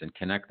emotions and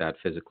connect that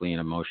physically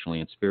and emotionally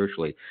and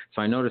spiritually.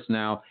 So I notice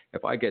now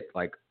if I get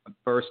like a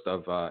burst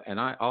of,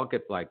 I'll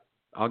get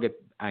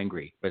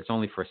angry, but it's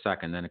only for a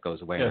second, then it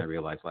goes away, and I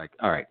realize like,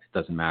 all right, it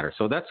doesn't matter.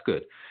 So that's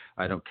good.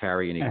 I don't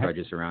carry any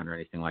grudges around or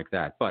anything like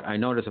that. But I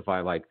notice if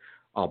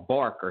I'll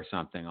bark or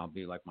something, I'll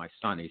be like my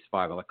son, he's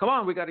 5. I'm like, come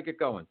on, we got to get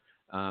going.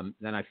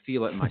 Then I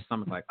feel it in my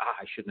stomach like,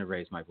 I shouldn't have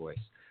raised my voice.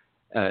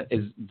 What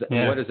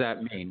does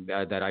that mean?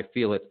 That I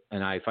feel it,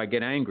 and if I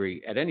get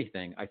angry at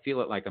anything, I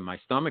feel it like in my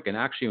stomach, and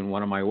actually in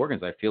one of my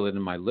organs, I feel it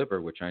in my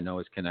liver, which I know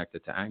is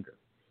connected to anger.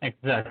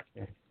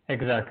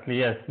 Exactly,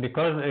 yes.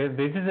 Because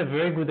this is a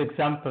very good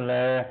example.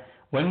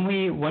 When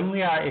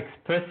we are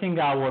expressing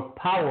our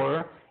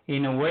power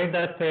in a way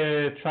that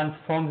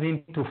transforms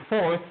into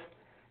force,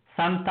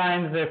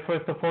 sometimes,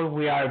 first of all,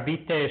 we are a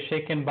bit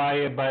shaken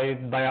by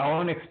our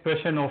own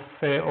expression of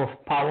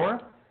power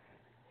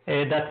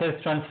that has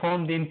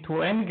transformed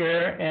into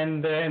anger,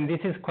 and this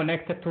is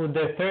connected to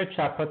the third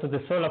chakra, to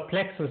the solar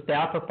plexus, the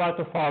upper part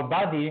of our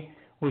body,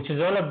 which is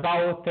all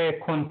about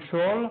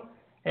control,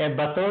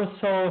 but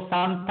also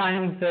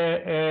sometimes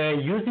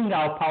using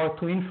our power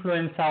to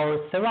influence our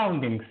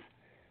surroundings.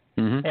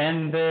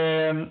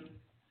 Mm-hmm.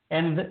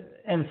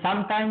 And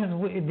sometimes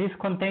this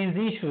contains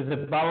issues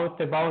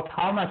about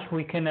how much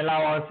we can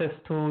allow ourselves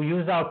to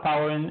use our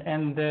power,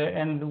 and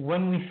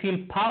when we feel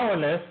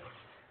powerless,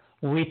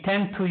 we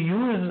tend to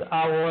use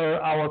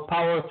our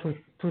power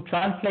to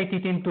translate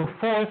it into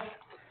force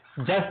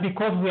just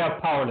because we are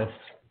powerless.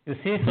 You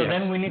see, so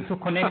then we need to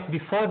connect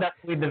before that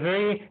with the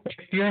very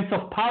experience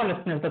of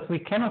powerlessness that we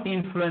cannot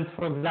influence,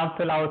 for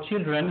example, our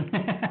children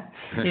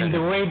in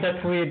the way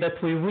that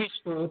we wish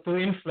to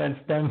influence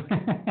them.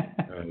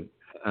 Right.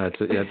 That's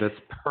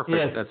perfect.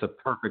 Yes. That's a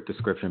perfect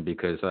description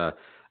because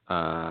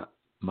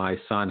my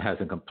son has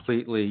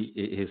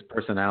his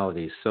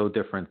personality is so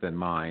different than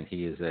mine.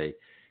 He is a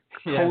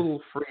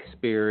total free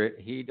spirit.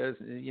 He does,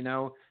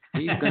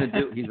 he's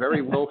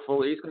very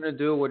willful. He's going to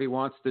do what he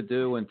wants to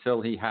do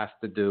until he has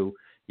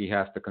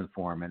to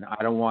conform. And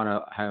I don't want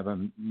to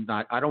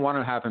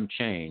have him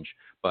change,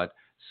 but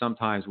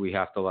sometimes we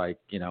have to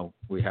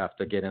we have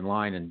to get in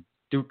line and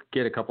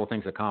get a couple of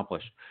things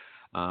accomplished.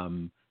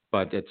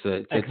 But it's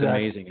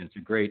amazing. It's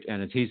great,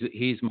 and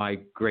he's my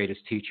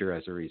greatest teacher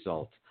as a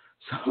result.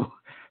 So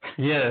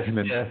him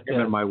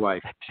and my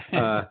wife.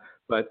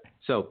 But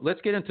so let's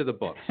get into the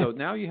book. So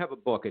now you have a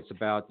book. It's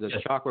about the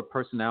chakra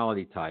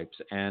personality types,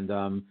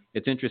 and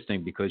it's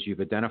interesting because you've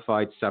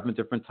identified 7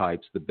 different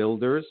types, the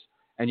builders,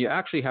 and you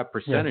actually have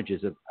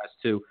percentages as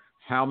to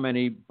how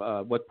many,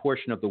 what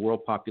portion of the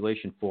world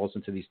population falls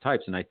into these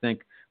types. And I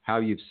think how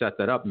you've set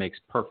that up makes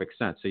perfect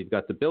sense. So you've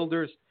got the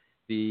builders.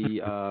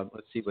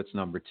 Let's see what's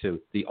number 2.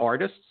 The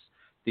artists,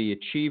 the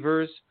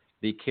achievers,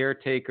 the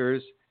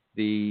caretakers,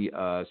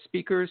 the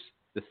speakers,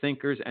 the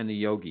thinkers, and the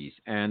yogis.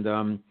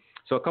 And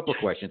so a couple of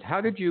questions. How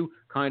did you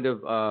kind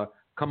of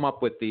come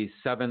up with these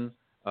 7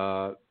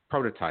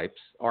 prototypes,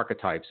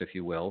 archetypes, if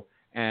you will?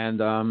 And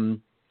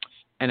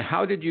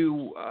how did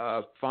you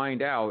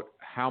find out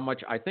how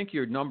much? I think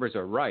your numbers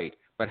are right,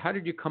 but how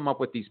did you come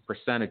up with these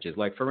percentages?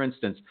 Like, for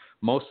instance,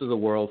 most of the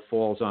world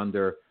falls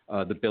under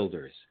the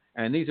builders.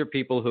 And these are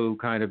people who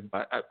kind of,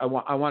 I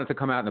want it to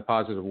come out in a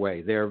positive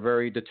way. They're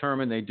very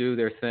determined. They do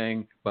their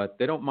thing, but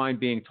they don't mind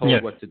being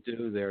told what to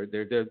do.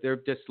 They're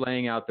just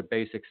laying out the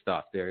basic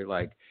stuff. They're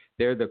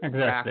the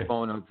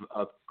backbone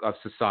of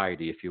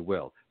society, if you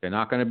will. They're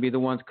not going to be the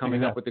ones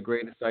coming up with the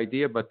greatest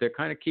idea, but they're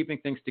kind of keeping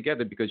things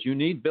together because you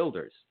need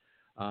builders.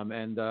 So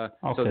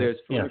there's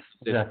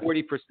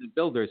 40%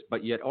 builders,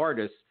 but yet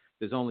artists,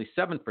 there's only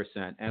 7%,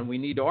 and we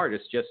need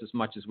artists just as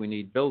much as we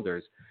need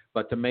builders.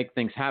 But to make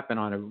things happen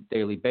on a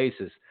daily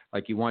basis,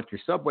 like you want your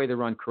subway to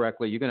run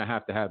correctly, you're going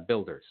to have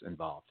builders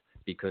involved.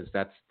 because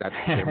that's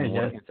they're more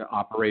Yes. into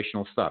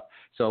operational stuff.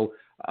 So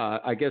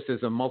I guess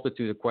there's a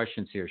multitude of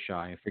questions here,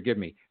 Shai. Forgive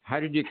me. How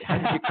did you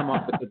come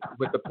up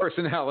with the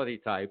personality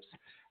types?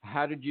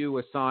 How did you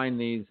assign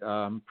these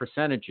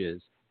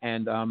percentages?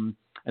 And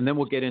then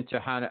we'll get into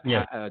how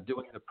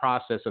doing the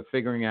process of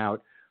figuring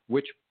out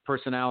which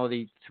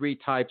personality 3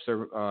 types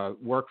are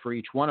work for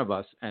each one of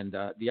us. And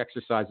the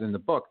exercise in the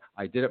book,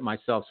 I did it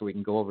myself, so we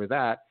can go over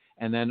that,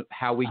 and then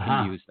how we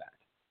can use that.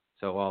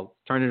 So I'll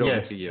turn it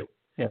over to you.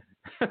 Yes.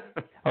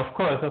 Of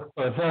course.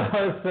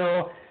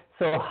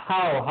 So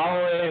how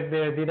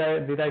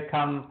did I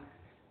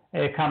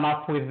come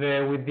up with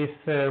this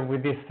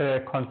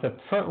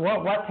concept? So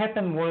what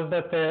happened was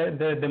that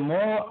the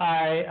more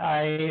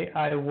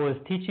I was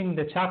teaching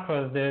the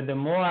chakras, the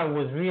more I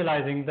was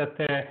realizing that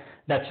the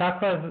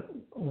chakras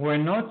were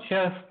not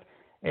just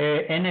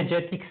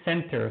energetic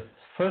centers.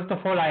 First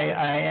of all,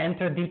 I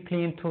entered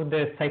deeply into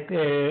the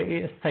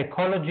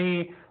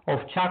psychology of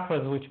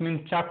chakras, which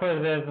means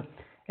chakras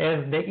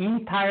as the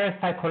entire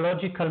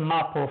psychological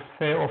map of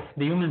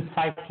the human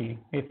psyche.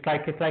 It's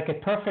like a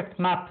perfect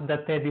map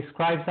that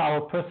describes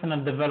our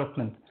personal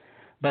development.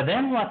 But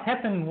then what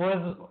happened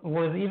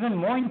was even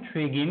more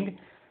intriguing.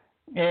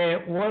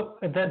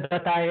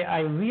 That I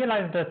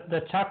realized that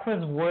the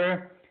chakras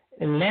were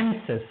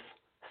lenses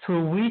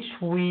through which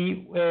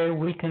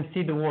we can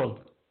see the world.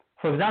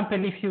 For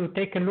example, if you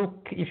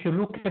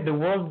look at the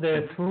world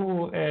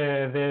through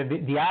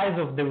the eyes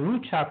of the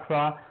root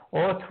chakra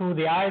or through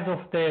the eyes of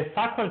the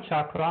sacral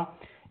chakra,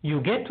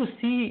 you get to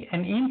see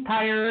an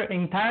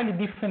entirely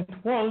different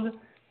world,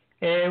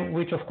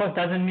 which of course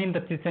doesn't mean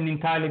that it's an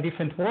entirely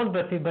different world,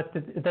 but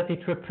that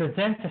it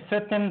represents a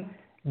certain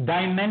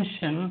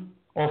dimension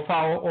of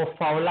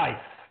our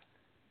life,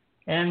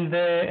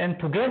 and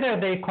together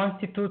they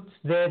constitute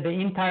the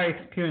entire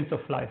experience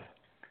of life.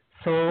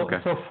 So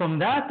from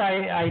that,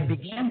 I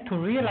began to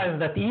realize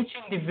that each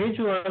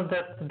individual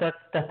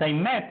that I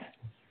met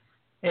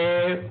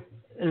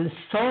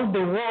saw the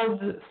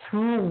world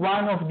through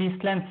one of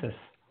these lenses.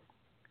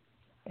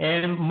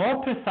 And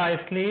more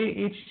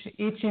precisely,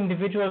 each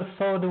individual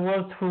saw the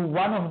world through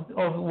one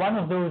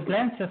of those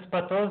lenses,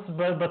 but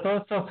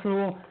also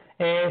through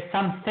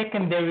some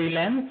secondary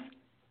lens,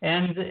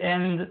 and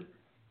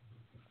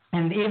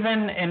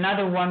even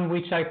another one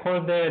which I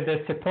call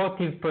the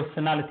supportive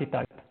personality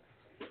type.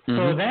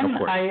 So then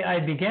I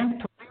began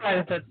to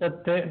realize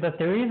that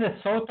there is a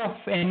sort of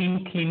an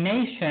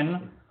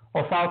inclination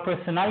of our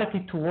personality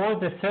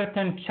towards a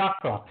certain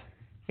chakra,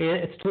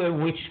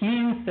 which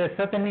means a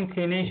certain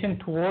inclination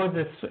towards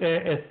a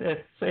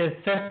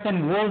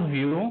certain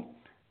worldview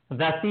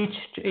that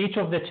each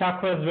of the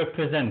chakras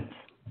represents.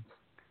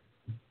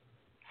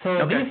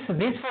 So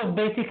this was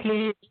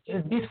basically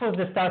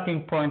the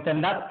starting point,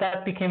 and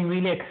that became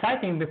really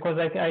exciting because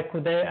I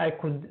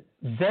could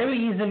very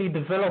easily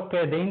develop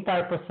the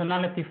entire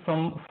personality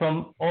from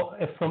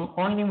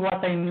only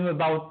what I knew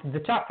about the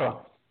chakra.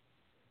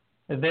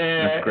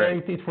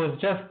 It was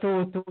just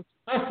to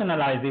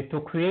personalize it,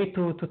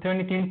 to turn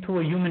it into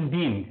a human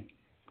being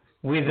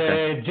with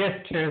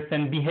gestures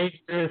and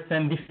behaviors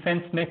and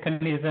defense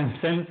mechanisms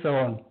and so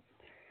on.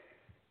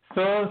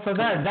 So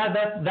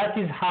that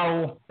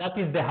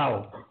is the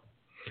how.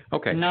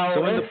 Okay. Now,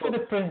 so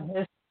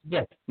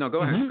yes. No,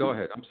 go ahead. Go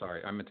ahead. I'm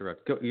sorry, I'm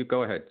interrupting. You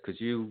go ahead because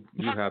you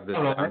have this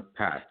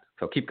path.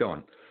 So keep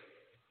going.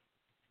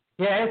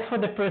 Yeah, as for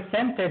the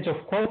percentage,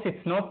 of course,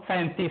 it's not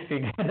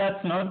scientific.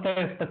 That's not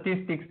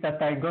statistics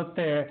that I got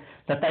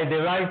that I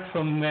derived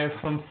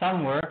from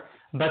somewhere.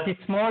 But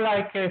it's more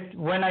like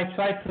when I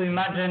try to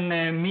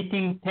imagine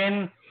meeting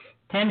 10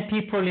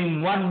 people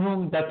in one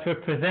room that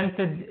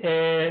represented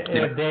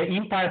the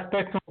entire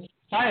spectrum of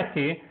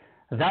society.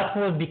 That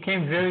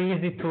became very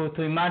easy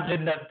to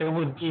imagine that there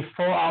would be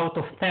 4 out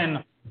of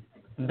 10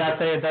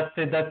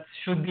 that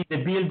should be the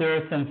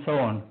builders and so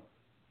on.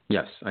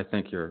 Yes, I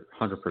think you're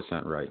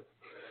 100% right.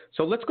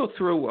 So let's go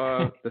through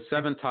the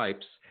 7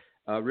 types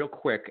real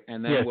quick,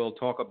 and then we'll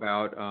talk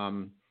about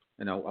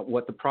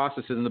what the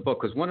process is in the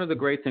book. Because one of the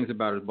great things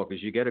about the book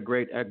is you get a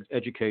great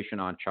education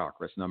on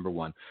chakras, number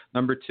 1.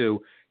 Number 2,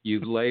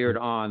 you've layered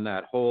on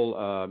that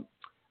whole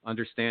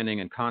understanding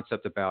and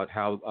concept about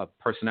how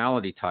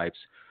personality types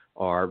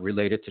are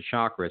related to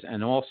chakras.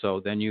 And also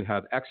then you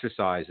have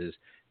exercises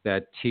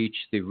that teach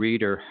the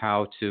reader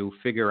how to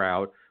figure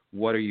out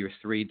what are your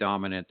 3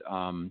 dominant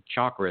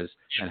chakras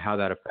and how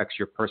that affects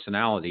your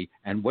personality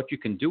and what you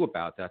can do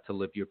about that to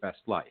live your best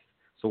life.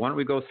 So why don't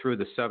we go through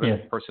the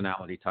 7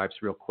 personality types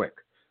real quick?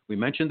 We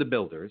mentioned the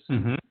builders.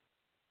 Mm-hmm.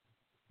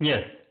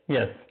 Yes.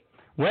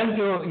 Well,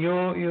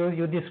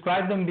 you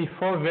described them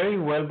before very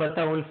well, but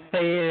I will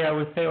say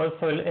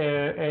also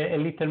a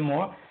little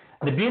more.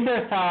 The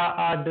builders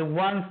are the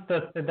ones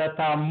that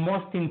are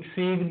most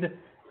intrigued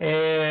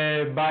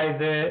by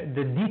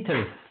the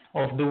details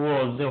of the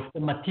world, of the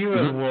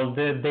material world.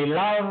 They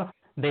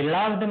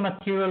love the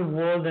material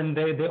world, and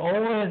they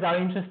always are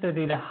interested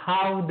in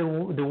how the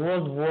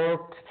world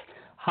works,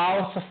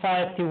 how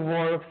society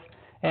works,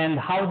 and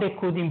how they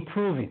could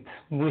improve it,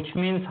 which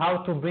means how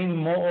to bring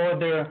more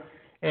order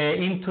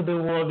into the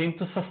world,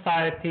 into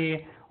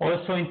society,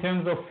 also in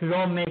terms of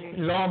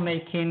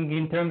lawmaking,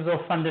 in terms of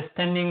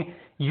understanding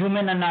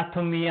human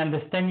anatomy,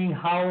 understanding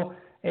how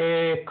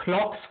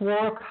clocks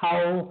work,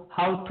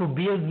 how to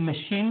build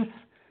machines.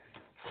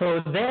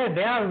 So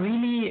they are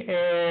really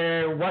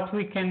what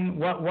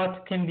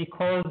can be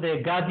called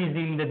God is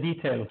in the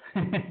detail,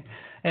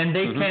 and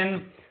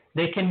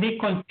they can be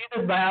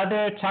considered by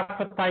other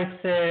chakra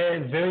types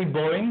very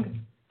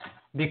boring,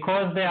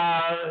 because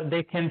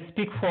they can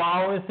speak for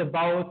hours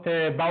about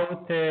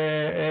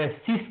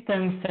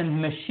systems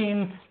and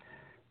machines,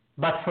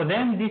 but for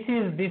them this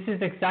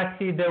is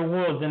exactly their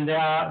world, and they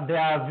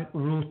are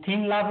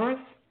routine lovers.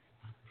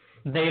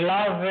 They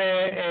love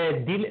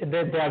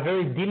they are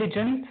very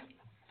diligent,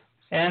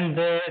 and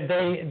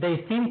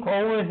they think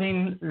always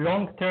in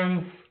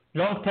long-term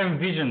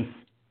visions,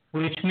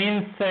 which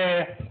means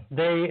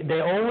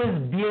they always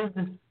build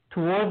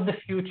towards the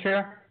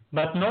future,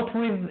 but not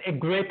with a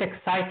great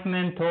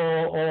excitement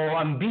or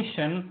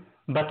ambition,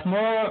 but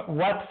more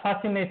what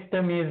fascinates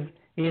them is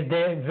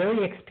the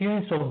very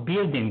experience of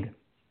building.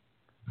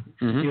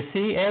 Mm-hmm. You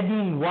see,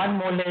 adding one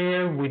more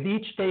layer with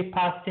each day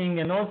passing,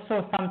 and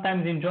also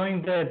sometimes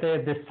enjoying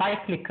the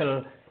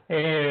cyclical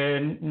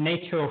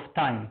nature of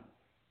time.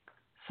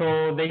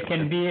 So they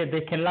can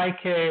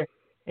like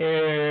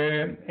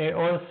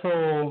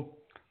also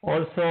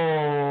all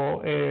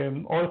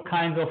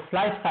kinds of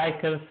life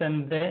cycles,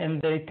 and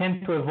they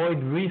tend to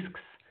avoid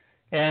risks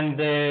and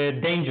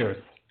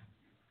dangers.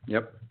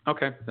 Yep.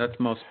 Okay, that's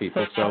most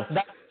people. So.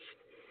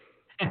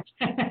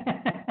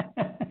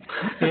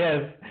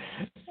 Yes.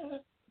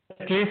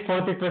 At least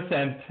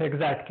 40%,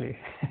 exactly.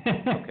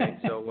 Okay,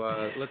 so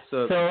let's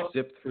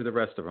zip through the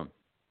rest of them.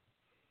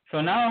 So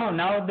now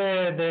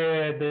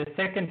the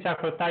second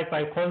chakra type,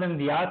 I call them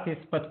the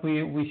artists, but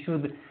we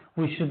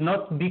should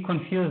not be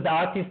confused.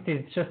 Artist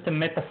is just a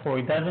metaphor.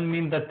 It doesn't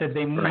mean that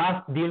they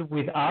must deal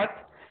with art,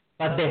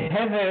 but they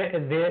have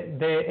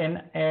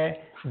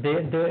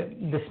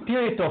the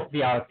spirit of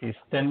the artist,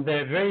 and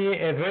a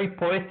very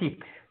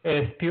poetic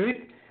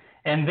spirit,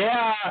 and they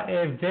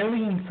are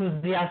very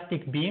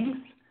enthusiastic beings,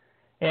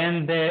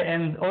 and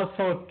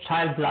also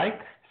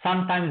childlike,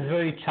 sometimes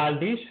very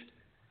childish.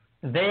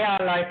 They are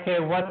like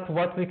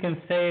what we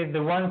can say,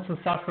 the ones who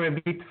suffer a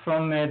bit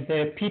from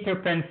the Peter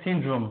Pan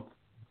syndrome.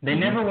 They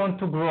never want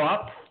to grow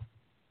up.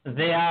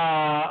 They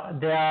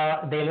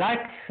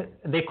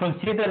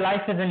consider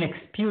life as an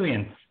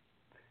experience,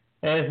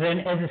 as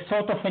a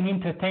sort of an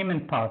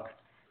entertainment park.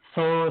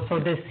 So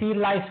they see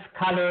life's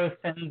colors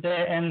and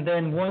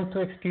then want to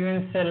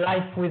experience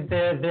life with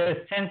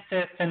their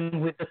senses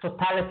and with the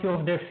totality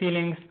of their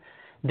feelings.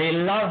 They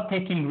love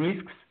taking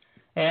risks,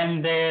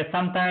 and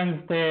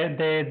sometimes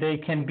they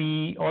can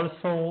be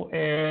also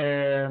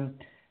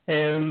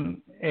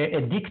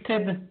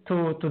addicted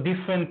to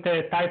different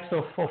types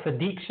of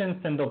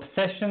addictions and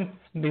obsessions,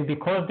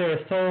 because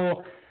they're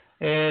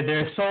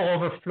so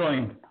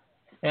overflowing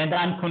and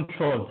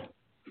uncontrolled.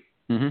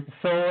 Mm-hmm.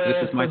 So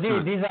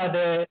these are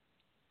the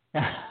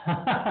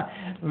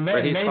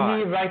maybe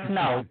right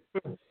now.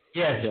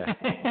 Yes. Yeah.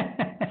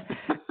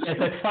 Yes,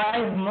 at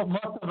 5,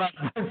 most of us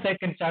are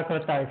second chakra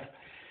types.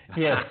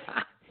 Yes.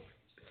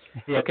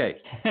 Yes. Okay.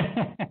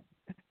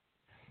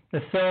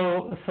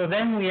 So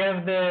then we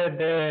have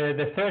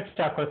the third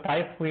chakra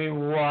type,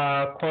 who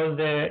are called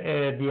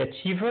the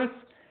achievers,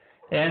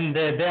 and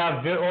they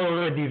are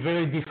already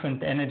very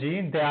different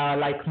energy. They are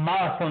like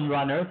marathon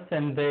runners,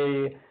 and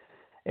they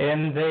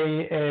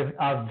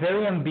are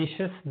very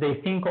ambitious. They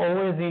think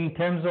always in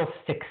terms of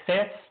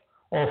success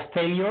or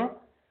failure.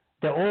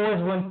 They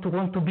always want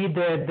to be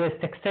the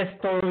success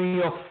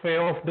story of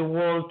the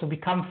world, to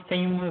become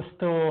famous,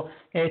 to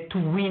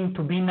win,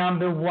 to be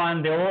number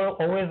one. They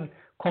always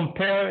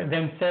compare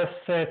themselves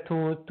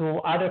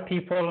to other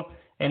people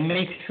and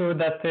make sure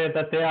that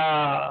they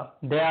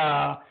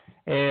are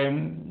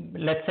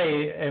let's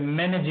say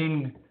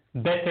managing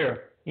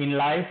better in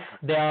life.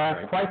 They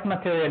are quite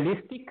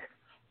materialistic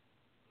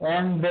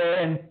and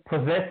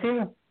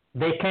possessive.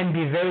 They can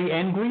be very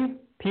angry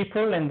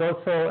people, and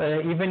also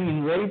even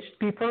enraged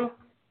people,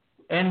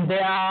 and they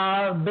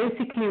are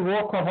basically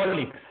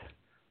workaholics.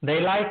 They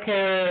like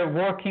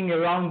working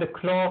around the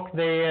clock.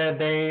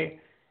 They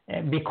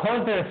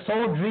because they're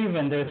so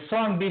driven, they're so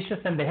ambitious,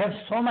 and they have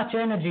so much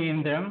energy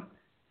in them,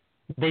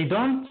 they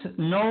don't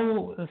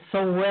know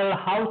so well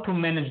how to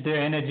manage their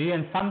energy,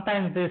 and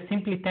sometimes they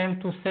simply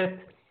tend to set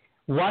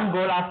one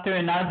goal after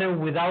another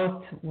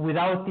without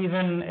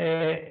even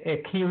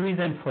a clear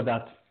reason for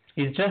that.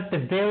 It's just a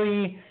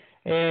very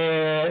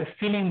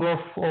feeling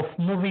of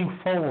moving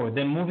forward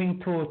and moving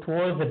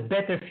towards a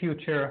better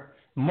future,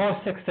 more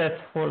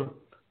successful.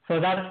 So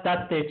that's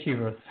the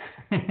achievers.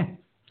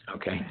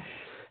 Okay.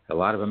 A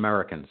lot of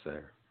Americans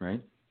there,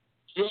 right?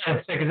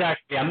 Yes,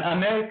 exactly.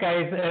 America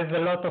has a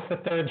lot of a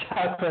third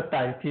chakra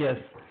type, yes.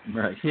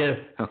 Right. Yes.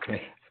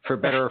 Okay. For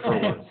better or for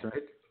worse,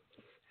 right?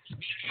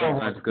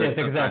 Sometimes good.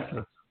 Yes,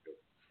 exactly.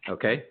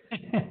 Okay.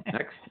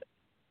 Next.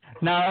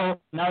 Now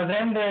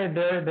then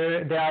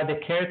there are the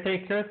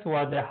caretakers, who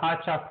are the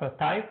heart chakra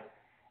type,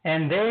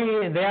 and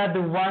they are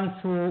the ones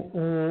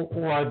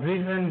who are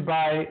driven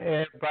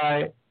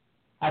by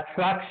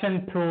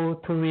attraction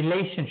to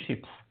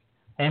relationships,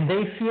 and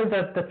they feel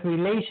that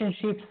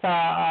relationships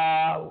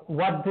are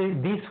what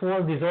this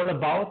world is all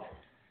about,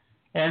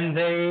 and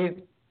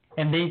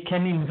they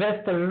can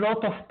invest a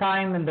lot of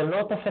time and a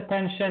lot of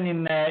attention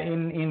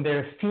in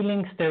their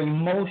feelings, their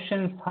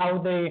emotions, how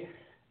they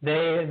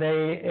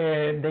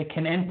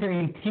can enter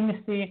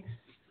intimacy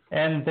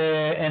and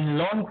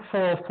long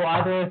for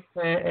others'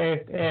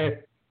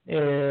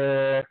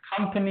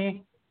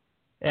 company,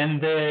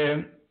 and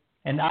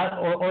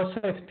also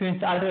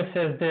experience others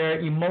as their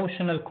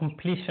emotional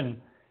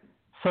completion.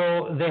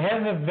 So they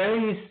have a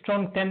very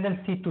strong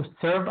tendency to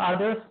serve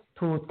others,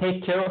 to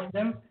take care of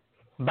them,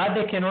 but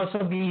they can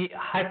also be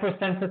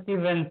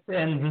hypersensitive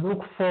and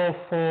look for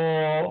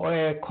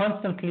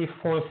constantly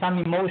for some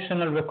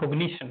emotional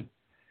recognition.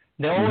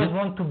 They always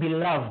want to be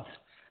loved.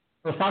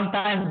 So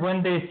sometimes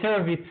when they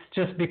serve, it's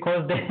just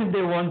because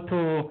they want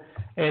to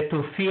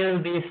feel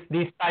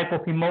this type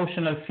of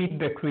emotional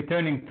feedback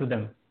returning to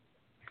them.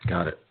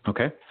 Got it.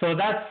 Okay. So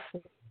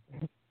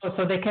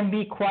they can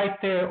be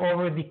quite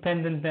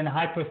over-dependent and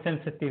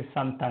hypersensitive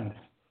sometimes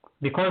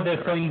because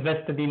they're so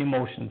invested in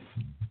emotions.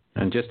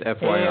 And just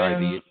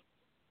FYI,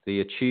 the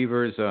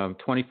achievers,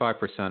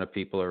 25% of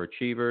people are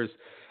achievers,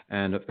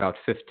 and about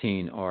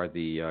 15 are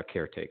the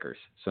caretakers.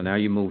 So now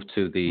you move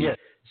to the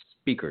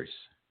speakers.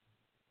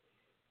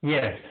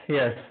 Yes.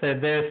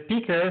 The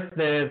speakers,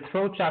 the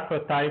throat chakra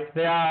type,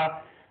 they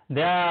are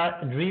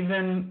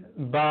driven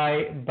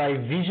by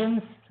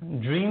visions,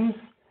 dreams,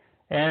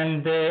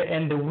 and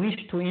the wish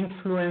to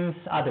influence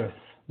others.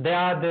 They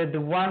are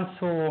the ones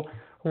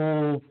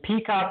who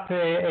pick up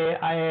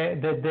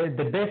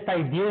the best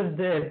ideas,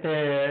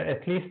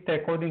 at least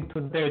according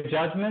to their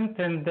judgment,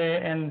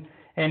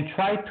 and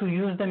try to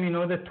use them in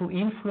order to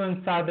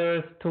influence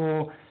others,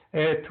 to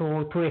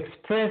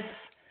express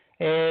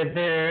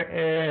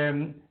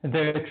their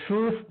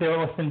truth, their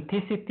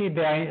authenticity.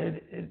 They are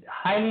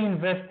highly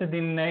invested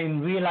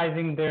in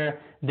realizing their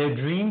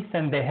dreams,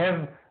 and they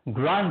have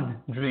grand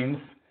dreams,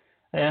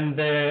 and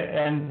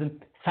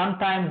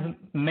sometimes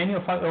many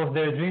of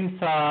their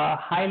dreams are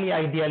highly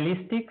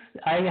idealistic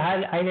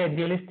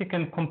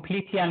and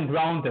completely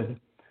ungrounded.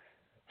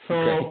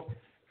 So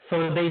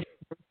they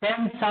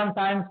tend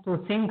sometimes to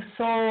think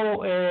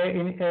so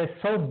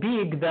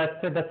big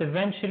that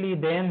eventually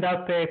they end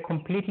up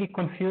completely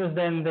confused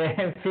and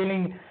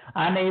feeling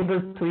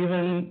unable to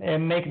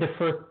even make the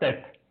first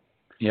step.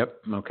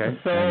 Yep. Okay.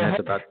 So, and that's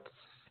about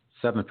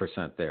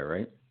 7% there,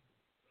 right?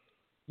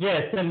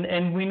 Yes,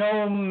 and we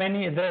know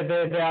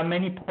there are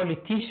many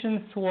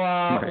politicians who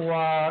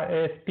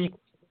are speakers,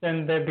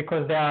 and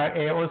because they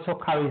are also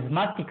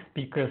charismatic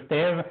speakers, they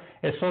have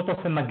a sort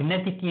of a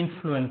magnetic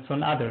influence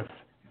on others.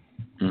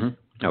 Mm-hmm.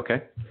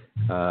 Okay.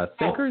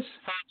 Thinkers?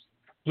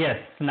 Yes.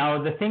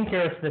 Now the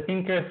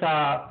thinkers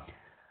are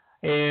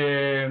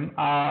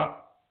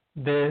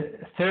the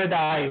third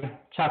eye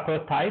chakra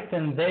type,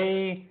 and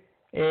they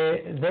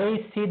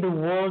see the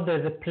world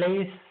as a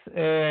place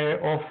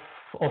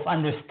of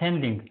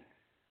understanding.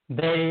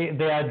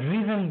 They are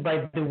driven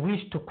by the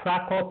wish to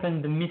crack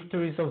open the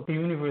mysteries of the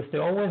universe. They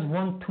always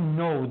want to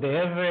know. They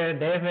have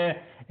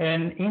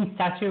an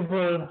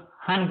insatiable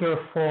hunger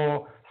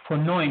for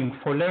knowing,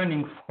 for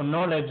learning, for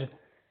knowledge,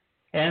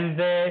 and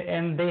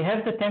they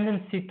have the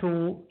tendency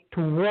to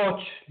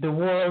watch the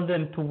world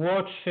and to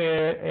watch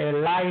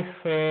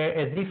life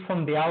as if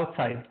from the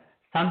outside.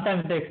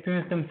 Sometimes they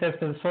experience themselves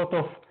as sort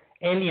of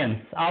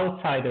aliens,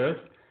 outsiders,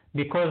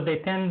 because they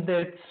tend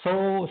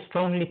so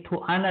strongly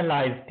to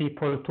analyze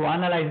people, to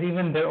analyze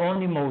even their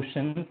own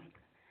emotions,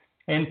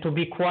 and to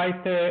be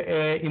quite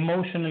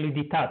emotionally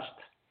detached.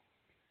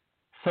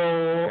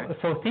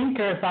 So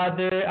thinkers are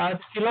the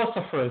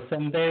philosophers,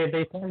 and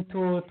they tend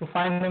to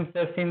find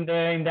themselves in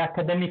the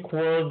academic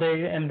world,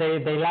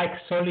 they like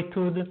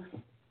solitude,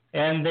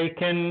 and they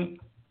can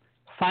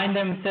find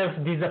themselves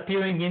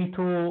disappearing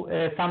into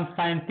some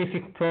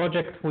scientific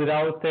project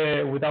without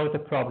a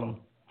problem.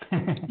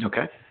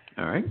 Okay.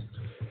 All right.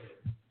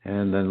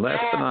 And then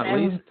last but not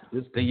least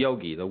is the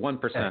yogi, the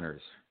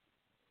 1%ers.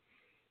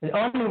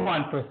 Only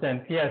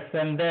 1%, yes.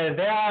 And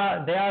they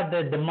are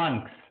the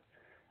monks.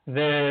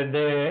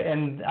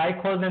 And I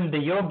call them the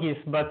yogis,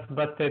 but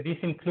this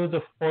includes,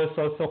 of course,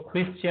 also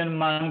Christian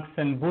monks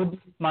and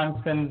Buddhist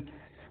monks and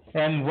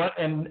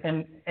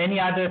any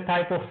other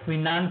type of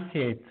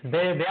renunciates.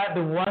 They are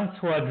the ones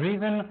who are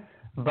driven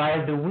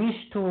by the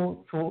wish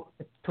to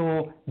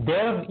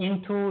delve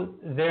into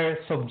their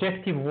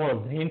subjective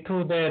world,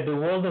 into the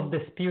world of the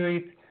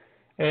spirit,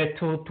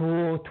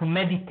 to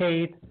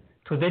meditate,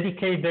 to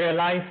dedicate their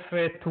life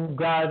to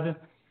God,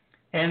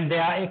 and they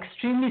are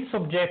extremely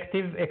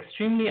subjective,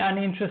 extremely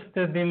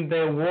uninterested in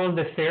the world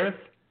affairs,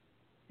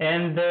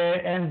 and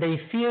they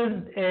feel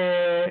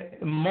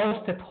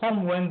most at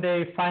home when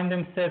they find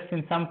themselves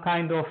in some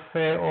kind of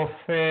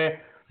a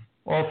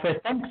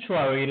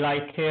sanctuary,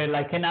 like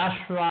an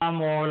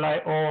ashram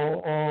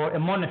or a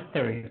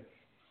monastery.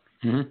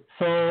 Mm-hmm.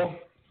 So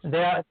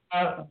they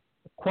are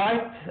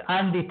quite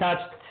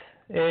undetached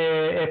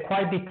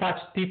quite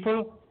detached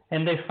people,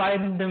 and they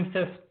find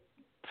themselves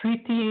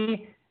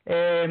pretty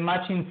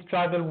much in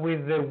struggle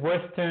with the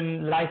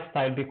Western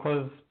lifestyle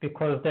because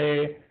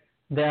they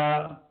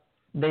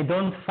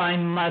don't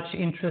find much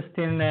interest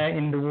in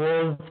the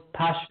world's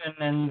passions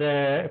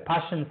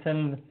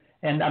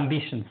and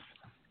ambitions.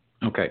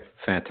 Okay,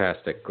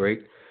 fantastic,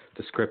 great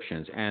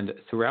descriptions. And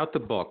throughout the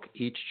book,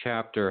 each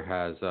chapter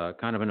has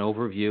kind of an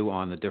overview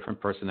on the different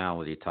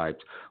personality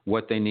types,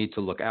 what they need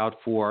to look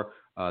out for,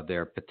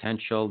 their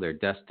potential, their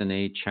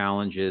destiny,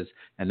 challenges,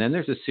 and then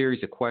there's a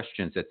series of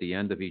questions at the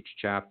end of each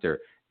chapter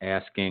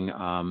asking,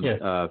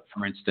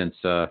 for instance,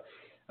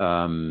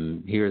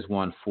 here's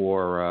one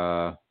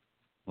for,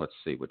 let's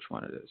see which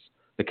one it is,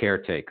 the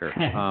caretaker.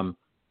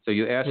 So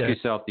you ask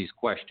yourself these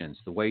questions,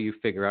 the way you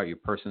figure out your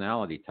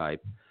personality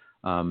type.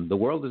 The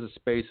world is a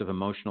space of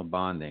emotional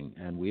bonding,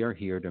 and we are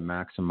here to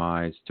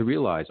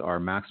realize our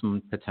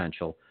maximum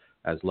potential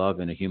as love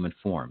in a human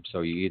form.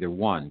 So you either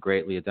 1,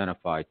 greatly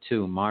identify,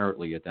 2,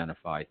 moderately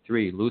identify,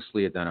 3,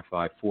 loosely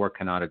identify, 4,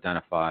 cannot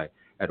identify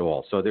at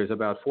all. So there's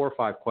about 4 or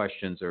 5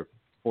 questions, or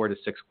 4 to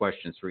 6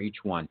 questions for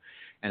each one.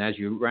 And as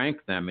you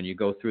rank them and you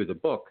go through the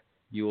book,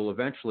 you will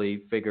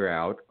eventually figure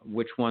out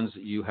which ones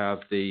you have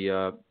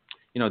the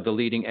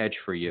leading edge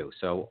for you.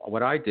 So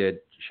what I did,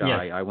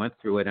 Shai, I went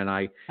through it, and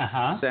I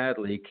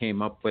sadly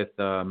came up with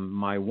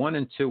my 1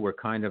 and 2 were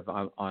kind of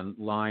on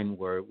line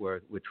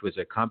which was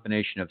a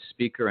combination of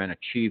speaker and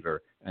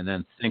achiever, and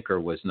then thinker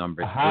was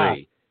number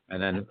 3,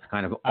 and then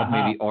kind of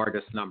maybe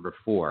artist number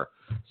 4.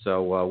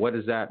 So what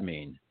does that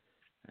mean?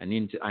 I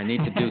need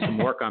to do some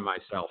work on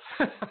myself.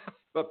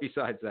 But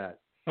besides that,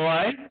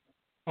 why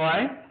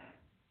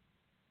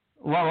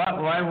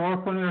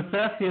work on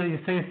yourself? You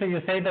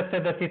say that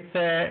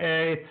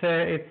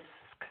it's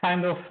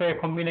kind of a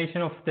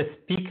combination of the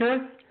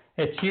speakers,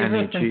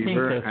 achievers, and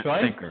thinkers,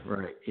 right? Thinker,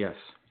 right? Yes.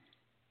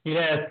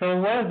 Yeah.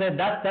 So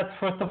that's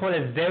first of all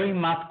a very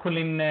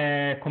masculine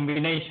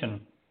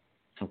combination.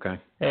 Okay.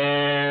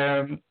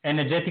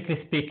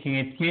 Energetically speaking,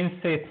 it means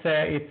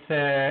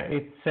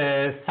it's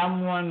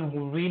someone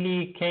who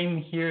really came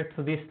here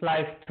to this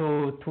life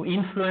to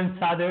influence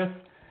others,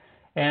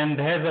 and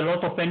has a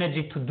lot of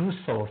energy to do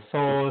so.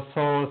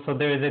 So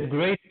there is a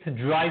great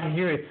drive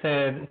here. It's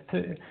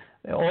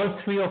all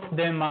 3 of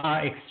them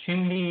are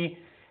extremely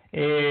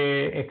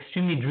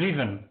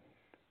driven,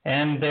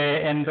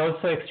 and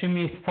also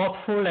extremely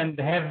thoughtful, and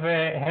have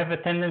a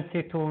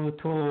tendency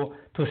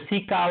to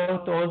seek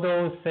out all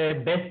those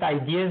best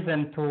ideas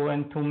and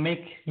to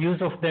make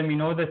use of them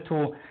in order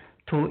to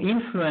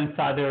influence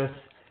others.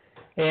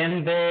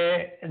 And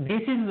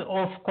this is,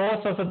 of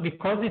course, also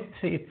because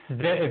it's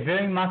a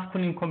very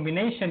masculine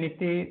combination.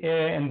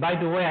 And by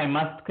the way, I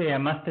must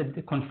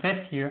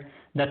confess here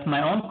that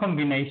my own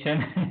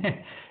combination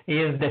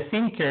is the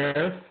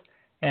thinkers,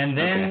 and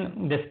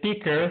then the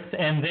speakers,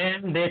 and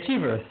then the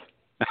achievers.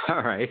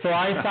 All right. So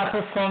I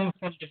suffer from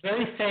the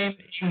very same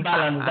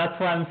imbalance. That's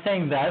why I'm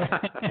saying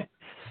that.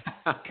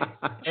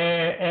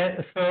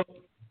 So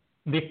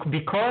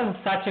because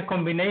such a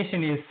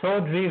combination is so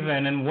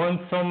driven and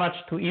wants so much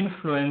to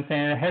influence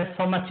and has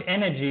so much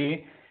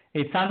energy,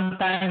 it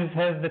sometimes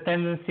has the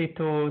tendency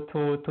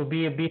to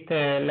be a bit,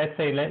 let's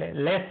say,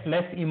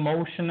 less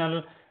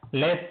emotional,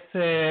 less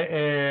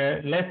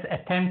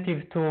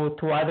attentive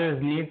to others'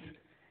 needs,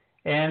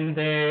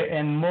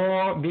 and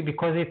more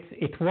because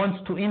it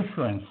wants to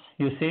influence.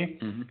 You see,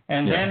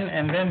 and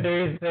then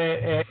there is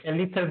a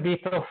little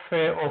bit of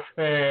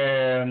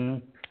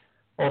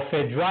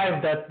a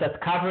drive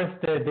that covers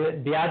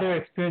the other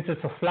experiences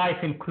of life,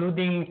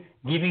 including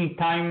giving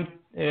time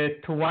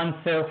to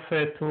oneself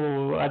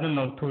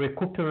to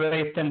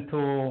recuperate and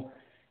to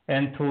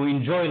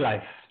enjoy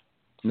life.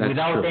 That's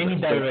without true. any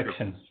That's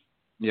direction. So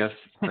yes,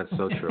 that's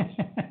so true.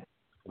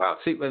 Wow.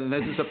 See, and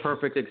this is a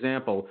perfect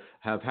example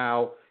of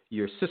how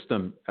your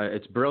system,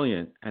 it's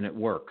brilliant and it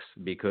works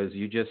because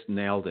you just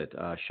nailed it,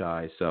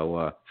 Shai.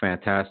 So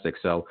fantastic.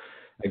 So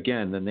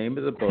again, the name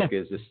of the book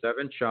is The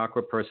 7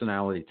 Chakra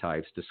Personality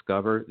Types.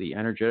 Discover the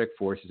energetic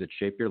forces that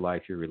shape your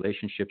life, your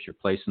relationships, your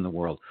place in the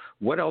world.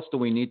 What else do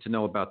we need to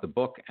know about the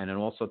book? And then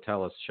also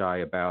tell us, Shai,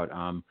 about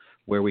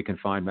where we can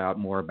find out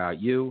more about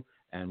you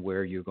and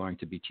where you're going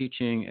to be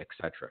teaching,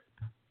 etc.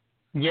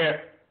 Yeah.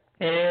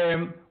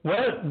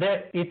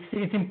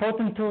 It's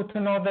important to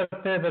know that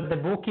the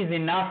book is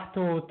enough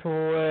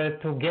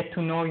to get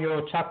to know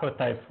your chakra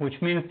type, which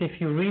means if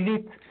you read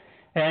it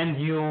and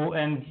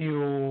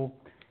you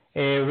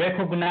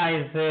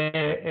recognize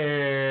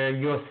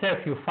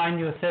yourself, you find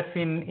yourself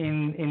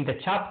in the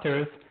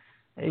chapters,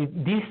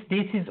 this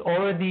is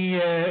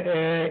already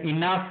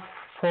enough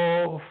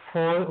for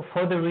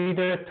the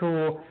reader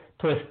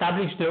to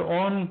establish their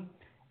own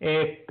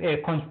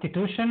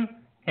constitution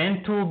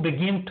and to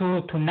begin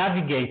to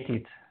navigate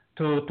it,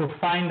 to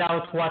find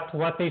out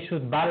what they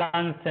should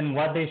balance and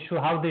how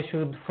they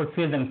should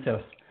fulfill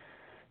themselves.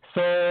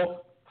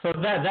 So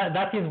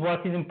that is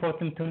what is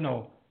important to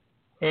know.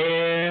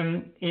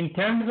 In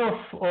terms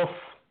of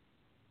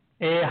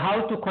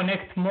how to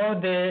connect more,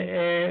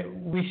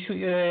 we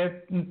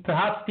should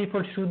perhaps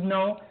people should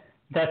know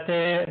that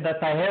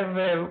I have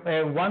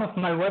one of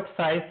my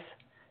websites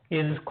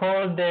is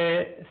called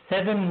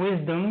Seven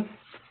Wisdoms,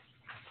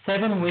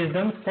 seven with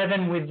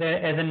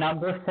as a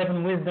number,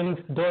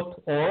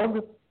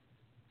 sevenwisdoms.org,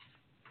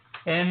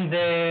 and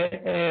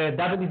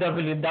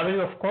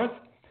www, of course.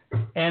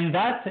 And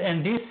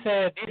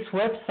this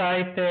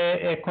website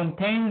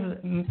contains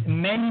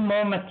many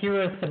more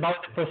materials about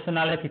the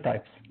personality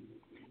types,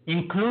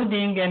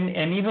 including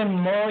an even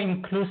more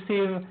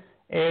inclusive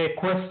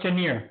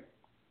questionnaire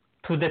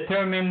to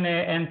determine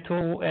that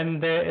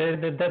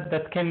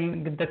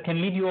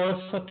can lead you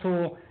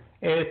also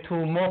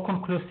to more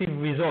conclusive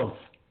results.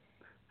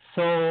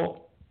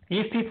 So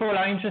if people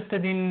are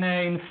interested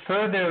in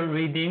further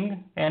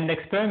reading and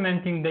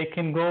experimenting, they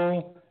can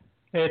go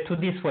to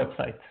this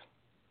website.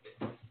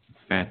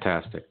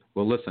 Fantastic.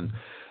 Well, listen,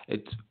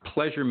 it's a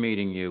pleasure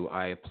meeting you.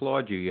 I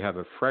applaud you. You have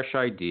a fresh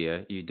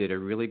idea. You did a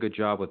really good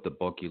job with the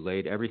book. You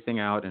laid everything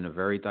out in a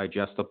very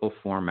digestible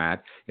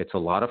format. It's a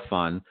lot of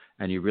fun,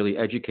 and you're really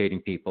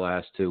educating people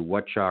as to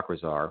what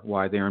chakras are,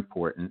 why they're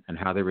important, and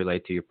how they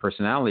relate to your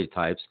personality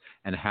types,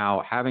 and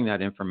how having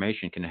that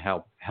information can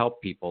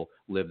help people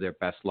live their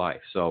best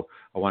life. So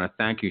I want to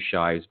thank you,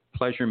 Shai. It's a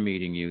pleasure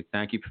meeting you.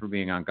 Thank you for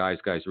being on Guys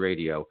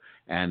Radio,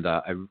 and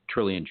I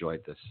truly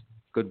enjoyed this.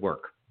 Good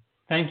work.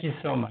 Thank you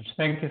so much.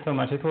 Thank you so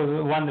much. It was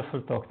a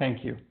wonderful talk.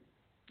 Thank you.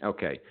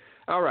 Okay.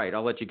 All right.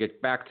 I'll let you get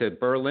back to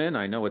Berlin.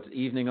 I know it's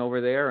evening over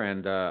there,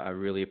 and I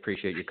really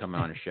appreciate you coming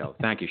on the show.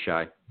 Thank you,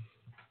 Shai.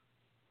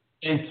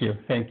 Thank you.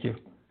 Thank you.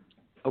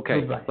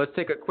 Okay. Goodbye. Let's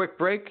take a quick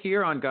break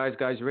here on Guys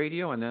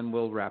Radio, and then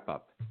we'll wrap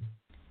up.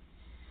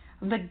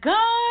 The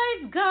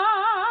Guys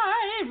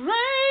Radio.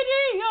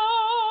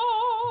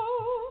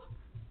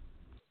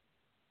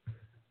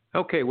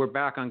 Okay, we're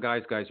back on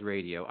Guys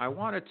Radio. I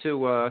wanted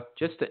to,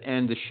 just to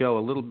end the show a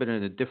little bit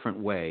in a different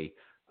way.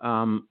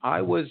 I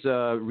was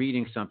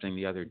reading something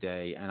the other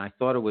day, and I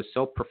thought it was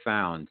so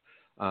profound.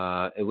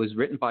 It was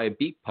written by a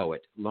beat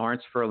poet,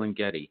 Lawrence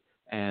Ferlinghetti.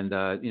 And,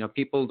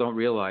 people don't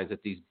realize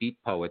that these beat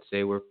poets,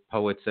 they were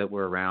poets that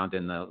were around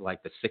in the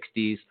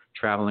 60s,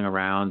 traveling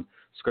around,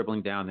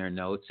 scribbling down their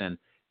notes. And,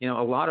 a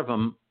lot of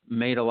them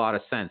made a lot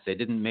of sense.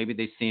 Maybe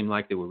they seemed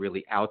like they were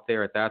really out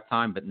there at that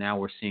time, but now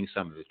we're seeing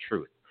some of the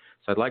truth.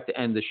 So I'd like to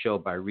end the show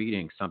by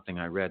reading something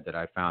I read that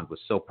I found was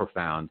so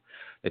profound.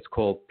 It's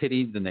called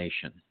Pity the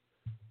Nation.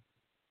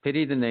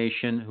 Pity the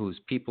nation whose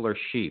people are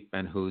sheep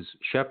and whose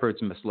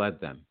shepherds misled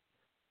them.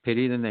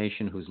 Pity the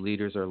nation whose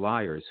leaders are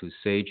liars, whose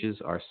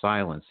sages are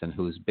silenced, and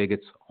whose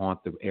bigots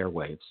haunt the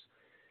airwaves.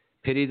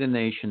 Pity the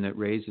nation that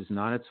raises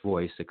not its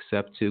voice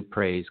except to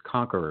praise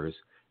conquerors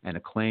and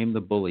acclaim the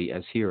bully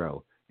as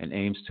hero and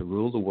aims to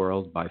rule the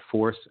world by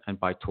force and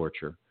by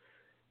torture.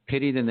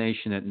 Pity the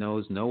nation that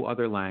knows no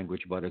other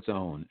language but its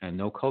own and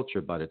no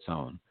culture but its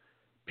own.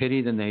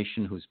 Pity the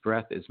nation whose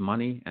breath is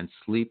money and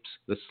sleeps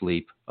the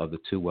sleep of the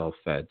too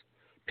well-fed.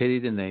 Pity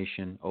the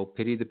nation, oh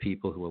pity the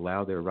people who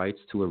allow their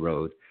rights to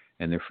erode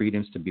and their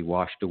freedoms to be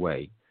washed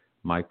away.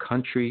 My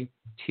country,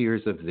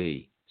 tears of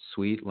thee,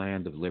 sweet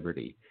land of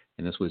liberty.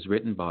 And this was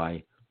written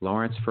by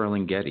Lawrence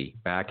Ferlinghetti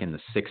back in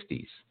the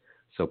 60s.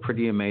 So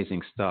pretty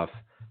amazing stuff,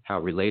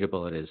 how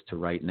relatable it is to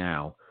right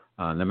now.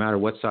 No matter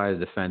what side of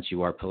the fence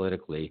you are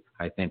politically,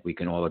 I think we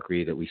can all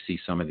agree that we see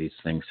some of these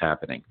things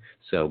happening.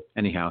 So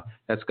anyhow,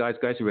 that's Guys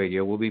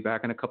Radio. We'll be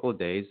back in a couple of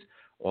days.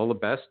 All the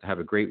best. Have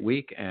a great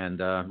week. And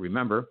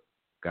remember,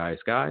 guys,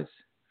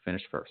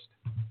 finish first.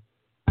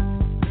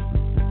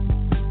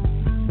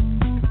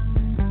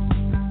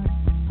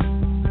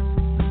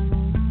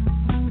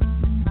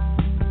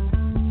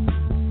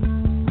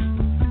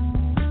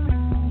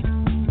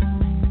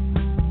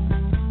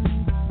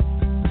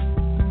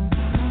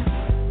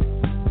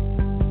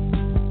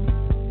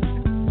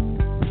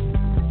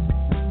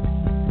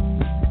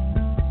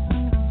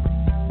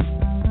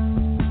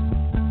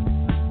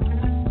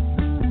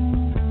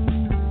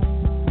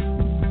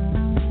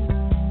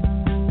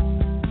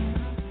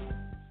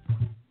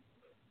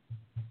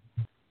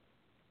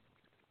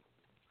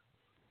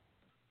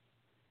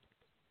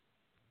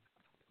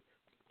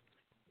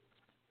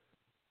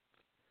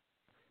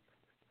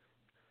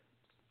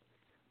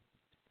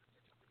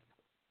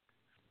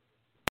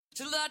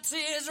 Till the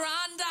tears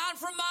run down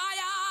from my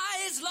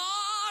eyes,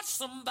 Lord,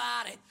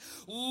 somebody,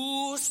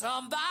 ooh,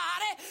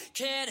 somebody,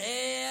 can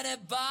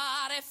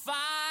anybody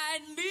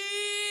find me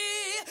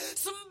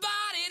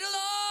somebody to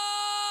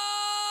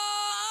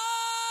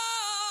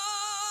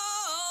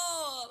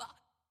love?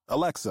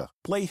 Alexa,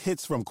 play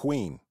hits from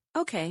Queen.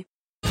 Okay.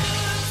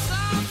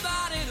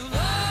 Somebody to love.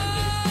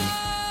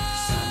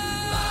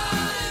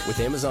 Somebody. With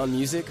Amazon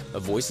Music, a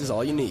voice is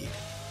all you need.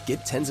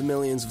 Get tens of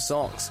millions of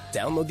songs.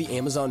 Download the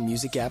Amazon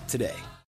Music app today.